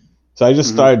kill. So I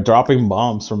just started dropping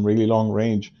bombs from really long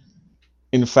range.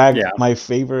 In fact, my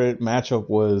favorite matchup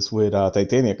was with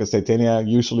Titania, because Titania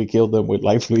usually killed them with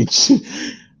Life Leech.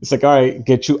 It's like, all right,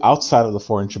 get you outside of the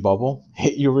 4-inch bubble,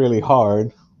 hit you really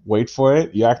hard, wait for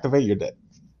it, you activate, you're dead.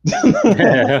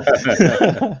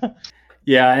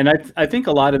 Yeah, and I think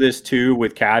a lot of this too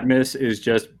with Cadmus is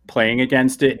just playing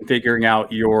against it and figuring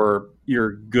out your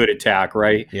good attack,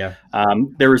 right? Yeah.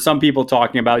 There were some people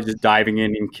talking about just diving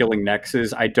in and killing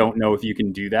Nexus. I don't know if you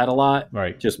can do that a lot,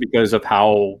 right? Just because of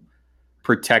how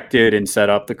protected and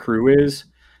set up the crew is.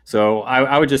 So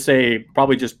I would just say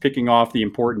probably just picking off the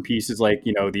important pieces like,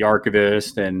 the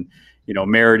Archivist and,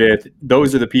 Meredith.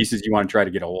 Those are the pieces you want to try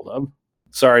to get a hold of.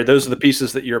 Sorry, those are the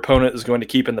pieces that your opponent is going to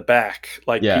keep in the back.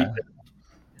 Like,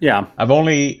 yeah. I've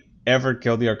only ever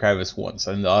killed the Archivist once.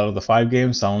 And out of the 5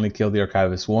 games, I only killed the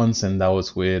Archivist once, and that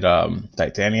was with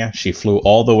Titania. She flew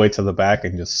all the way to the back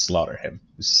and just slaughtered him.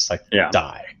 It's just like,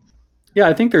 die. Yeah,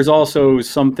 I think there's also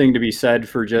something to be said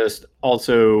for just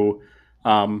also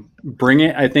bring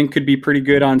it. I think could be pretty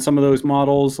good on some of those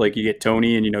models. Like you get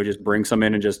Tony and just bring some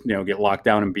in and just get locked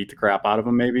down and beat the crap out of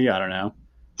them. Maybe I don't know.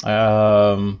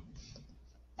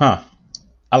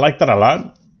 I like that a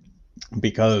lot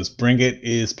because Bring It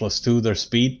is +2 their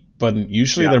speed, but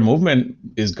usually their movement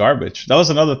is garbage. That was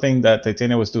another thing that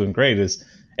Titania was doing great is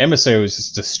Emissary was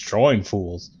just destroying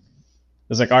fools.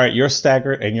 It's like, all right, you're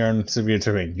staggered and you're in severe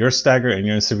terrain. You're staggered and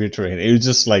you're in severe terrain. It was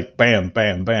just like bam,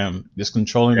 bam, bam, just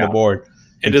controlling the board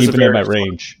and keeping them at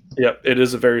range. Yep, it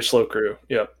is a very slow crew.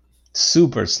 Yep.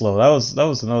 Super slow. That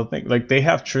was another thing. Like they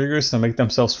have triggers to make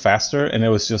themselves faster, and it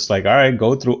was just like, all right,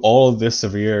 go through all of this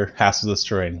severe hazardous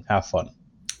terrain. Have fun.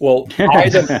 Well,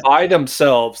 by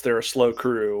themselves, they're a slow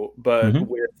crew, but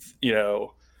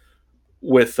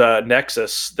with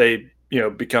Nexus, they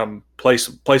become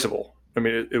placeable. I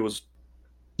mean, it was.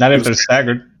 Not if they're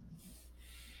staggered.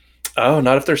 Oh,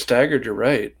 not if they're staggered. You're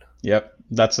right. Yep,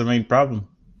 that's the main problem.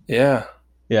 Yeah.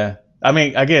 I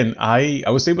mean, again, I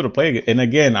was able to play it, and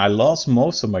again, I lost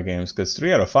most of my games because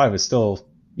 3 out of 5 is still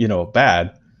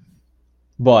bad.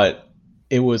 But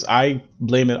I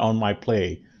blame it on my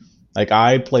play. Like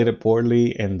I played it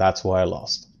poorly, and that's why I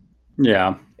lost.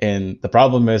 Yeah. And the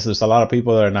problem is, there's a lot of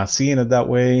people that are not seeing it that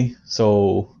way.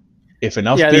 So. If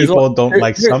enough people don't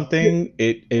like something,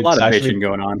 it's a lot of actually bitching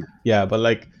going on. Yeah, but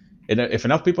like, if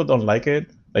enough people don't like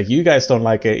it, like you guys don't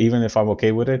like it, even if I'm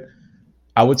okay with it,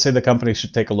 I would say the company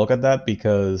should take a look at that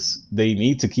because they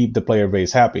need to keep the player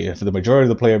base happy. If the majority of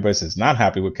the player base is not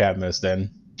happy with Cadmus,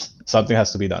 then something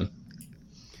has to be done.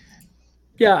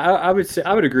 Yeah, I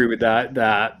would agree with that.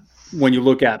 That when you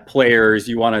look at players,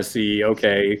 you want to see,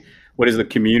 okay, what does the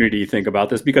community think about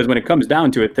this? Because when it comes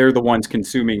down to it, they're the ones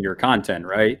consuming your content,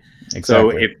 right? Exactly.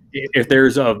 So if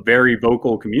there's a very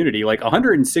vocal community, like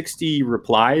 160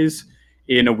 replies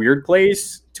in a weird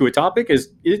place to a topic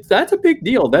that's a big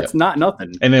deal. That's not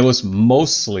nothing. And it was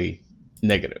mostly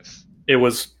negative. It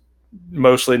was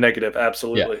mostly negative,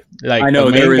 absolutely. Yeah. Like I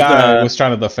know the main guy was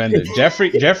trying to defend it.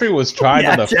 Jeffrey was trying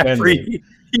to defend it.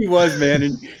 He was,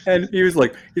 man, and he's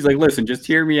like, listen, just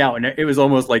hear me out. And it was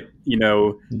almost like, it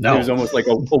was almost like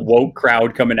a woke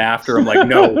crowd coming after him. Like,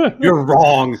 no, you're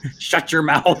wrong. Shut your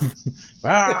mouth.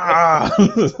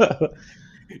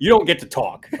 You don't get to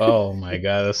talk. Oh my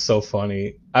god, that's so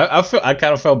funny. I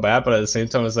kind of felt bad, but at the same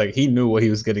time, it's like he knew what he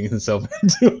was getting himself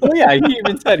into. Oh yeah, he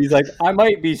even said, he's like, I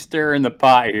might be stirring the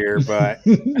pot here, but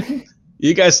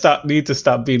you guys need to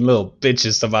stop being little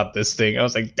bitches about this thing. I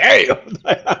was like,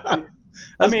 damn.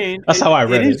 I mean, that's how I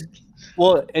read it.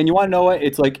 Well, and you want to know what?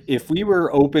 It's like if we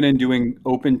were open and doing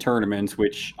open tournaments,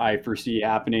 which I foresee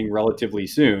happening relatively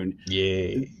soon.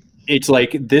 Yeah. It's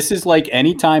like this is like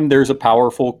anytime there's a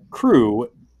powerful crew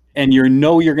and you're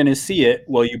going to see it,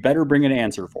 well, you better bring an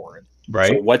answer for it.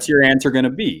 Right. So what's your answer going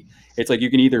to be? It's like you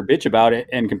can either bitch about it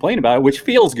and complain about it, which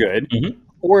feels good,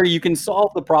 or you can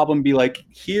solve the problem, be like,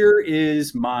 here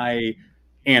is my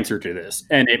answer to this.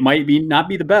 And it might not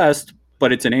be the best,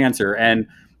 but it's an answer. And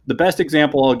the best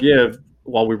example I'll give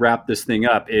while we wrap this thing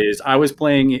up is I was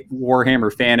playing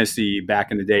Warhammer Fantasy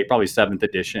back in the day, probably 7th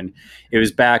edition. It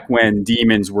was back when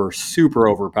demons were super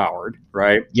overpowered,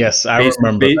 right? Yes, I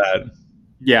remember that.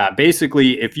 Yeah,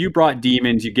 basically, if you brought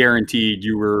demons, you guaranteed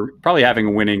you were probably having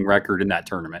a winning record in that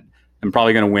tournament and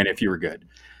probably going to win if you were good.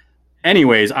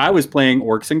 Anyways, I was playing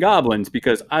orcs and goblins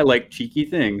because I like cheeky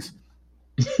things.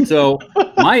 So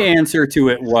my answer to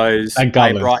it was I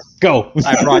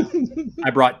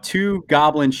brought 2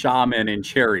 goblin shaman in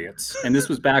chariots, and this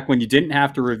was back when you didn't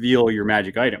have to reveal your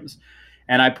magic items.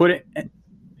 And I put it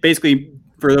basically,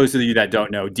 for those of you that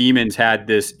don't know, demons had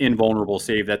this invulnerable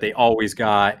save that they always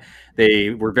got. They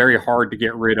were very hard to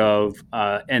get rid of,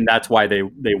 and that's why they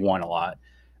won a lot.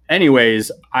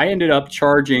 Anyways, I ended up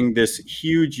charging this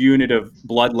huge unit of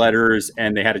bloodletters,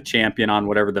 and they had a champion on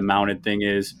whatever the mounted thing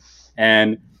is.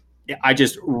 And I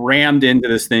just rammed into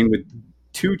this thing with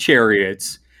 2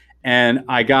 chariots, and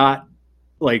I got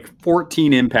like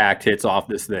 14 impact hits off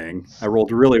this thing. I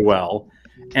rolled really well,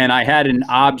 and I had an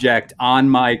object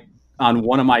on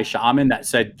one of my shaman that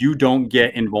said, "You don't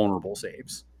get invulnerable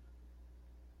saves."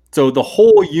 So the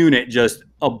whole unit just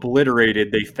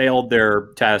obliterated. They failed their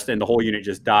test, and the whole unit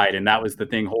just died. And that was the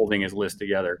thing holding his list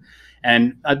together.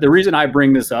 And the reason I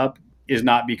bring this up is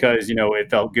not because, it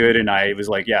felt good and I was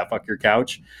like, yeah, fuck your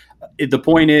couch. The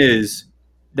point is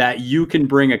that you can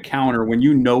bring a counter when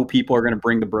people are going to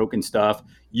bring the broken stuff.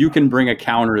 You can bring a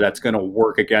counter that's going to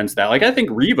work against that. Like, I think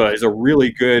Reva is a really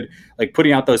good, like,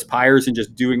 putting out those pyres and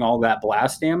just doing all that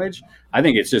blast damage. I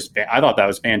think I thought that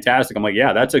was fantastic. I'm like,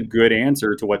 yeah, that's a good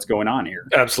answer to what's going on here.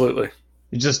 Absolutely.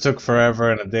 It just took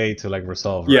forever and a day to like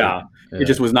resolve. Right? Yeah, it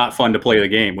just was not fun to play the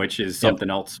game, which is something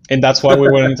else. And that's why we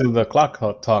went into the clock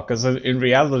talk, because in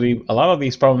reality, a lot of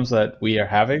these problems that we are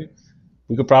having,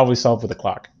 we could probably solve with a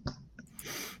clock.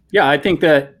 Yeah, I think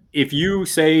that if you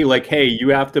say like, hey, you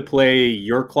have to play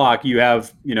your clock, you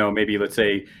have, maybe let's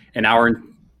say an hour and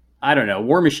I don't know,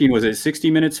 War Machine, was it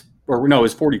 60 minutes or no, it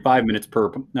was 45 minutes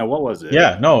per. No, what was it?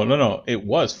 Yeah, no. It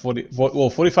was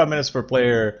 45 minutes per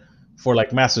player for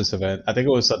like Masters event. I think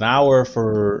it was an hour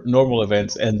for normal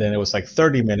events, and then it was like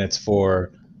 30 minutes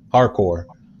for hardcore.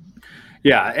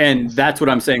 Yeah, and that's what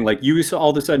I'm saying. Like, you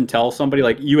all of a sudden tell somebody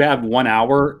like you have 1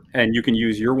 hour and you can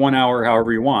use your 1 hour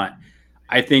however you want.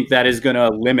 I think that is going to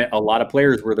limit a lot of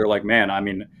players where they're like, man, I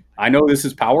mean, I know this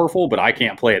is powerful, but I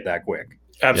can't play it that quick.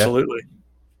 Absolutely.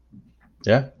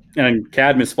 Yeah. And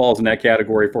Cadmus falls in that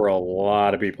category for a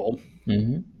lot of people.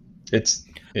 Mm-hmm.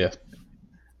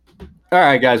 All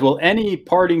right, guys. Well, any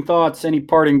parting thoughts, any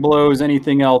parting blows,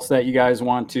 anything else that you guys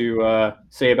want to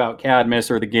say about Cadmus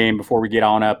or the game before we get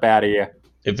on up out of here?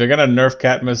 If you're going to nerf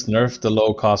Cadmus, nerf the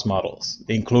low-cost models,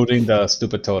 including the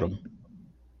stupid totem.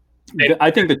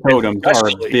 I think the totems are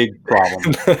a big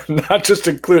problem. Not just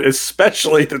include,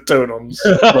 especially the totems.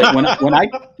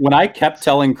 Like when I kept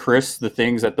telling Chris the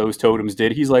things that those totems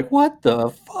did, he's like, "What the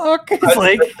fuck?" It's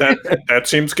like that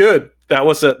seems good. That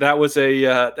was a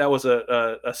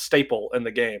staple in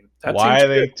the game. Why are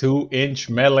they 2-inch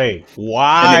melee?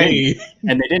 Why?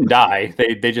 And they didn't die.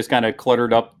 They just kind of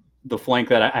cluttered up the flank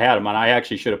that I had them on. I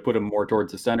actually should have put them more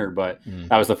towards the center, but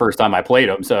that was the first time I played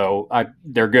them, so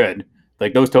they're good.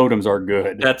 Like, those totems are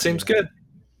good. That seems good.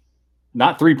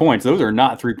 Not 3 points. Those are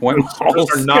not 3-point models.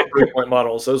 Those are not 3-point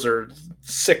models. Those are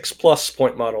 6+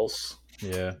 point models.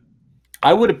 Yeah.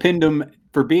 I would have pinned them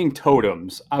for being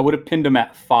totems. I would have pinned them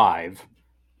at 5.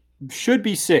 Should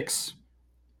be 6,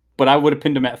 but I would have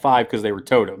pinned them at 5 because they were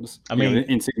totems. I mean,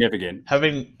 insignificant.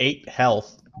 Having 8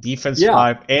 health, defense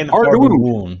 5, and hard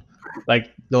wound.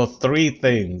 Like, those 3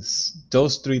 things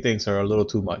are a little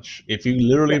too much. If you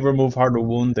literally remove hard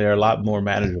wound, they're a lot more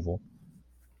manageable.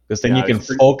 Because then you can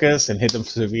focus and hit them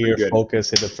severe, focus,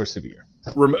 hit them for severe.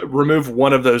 Remove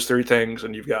one of those 3 things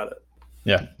and you've got it.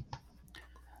 Yeah.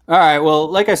 All right.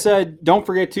 Well, like I said, don't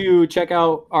forget to check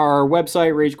out our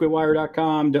website,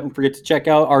 ragequitwire.com. Don't forget to check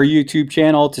out our YouTube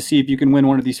channel to see if you can win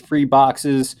one of these free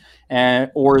boxes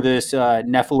or this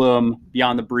Nephilim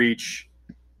Beyond the Breach.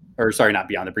 Or sorry, not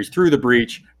Beyond the Breach, Through the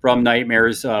Breach from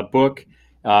Nightmares book.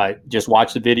 Just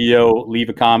watch the video, leave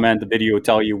a comment. The video will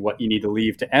tell you what you need to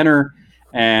leave to enter.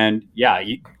 And yeah,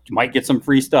 you might get some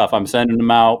free stuff. I'm sending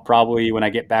them out probably when I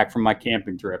get back from my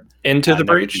camping trip. Into the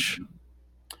Breach?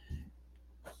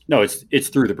 No, it's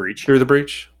Through the Breach. Through the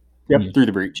Breach? Yep, Through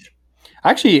the Breach.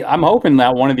 Actually, I'm hoping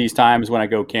that one of these times when I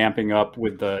go camping up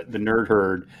with the Nerd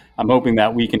Herd, I'm hoping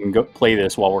that we can go play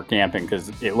this while we're camping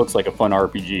because it looks like a fun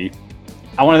RPG.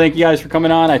 I want to thank you guys for coming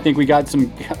on. I think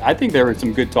there was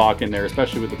some good talk in there,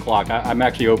 especially with the clock. I'm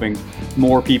actually hoping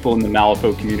more people in the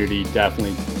Malifaux community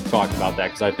definitely talk about that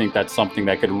because I think that's something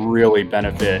that could really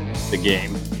benefit the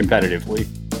game competitively.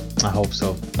 I hope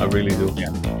so. I really do.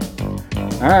 Yeah.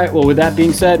 All right. Well, with that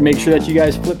being said, make sure that you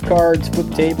guys flip cards,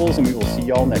 flip tables, and we will see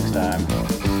y'all next time.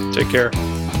 Take care.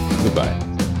 Goodbye.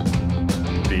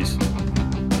 Peace.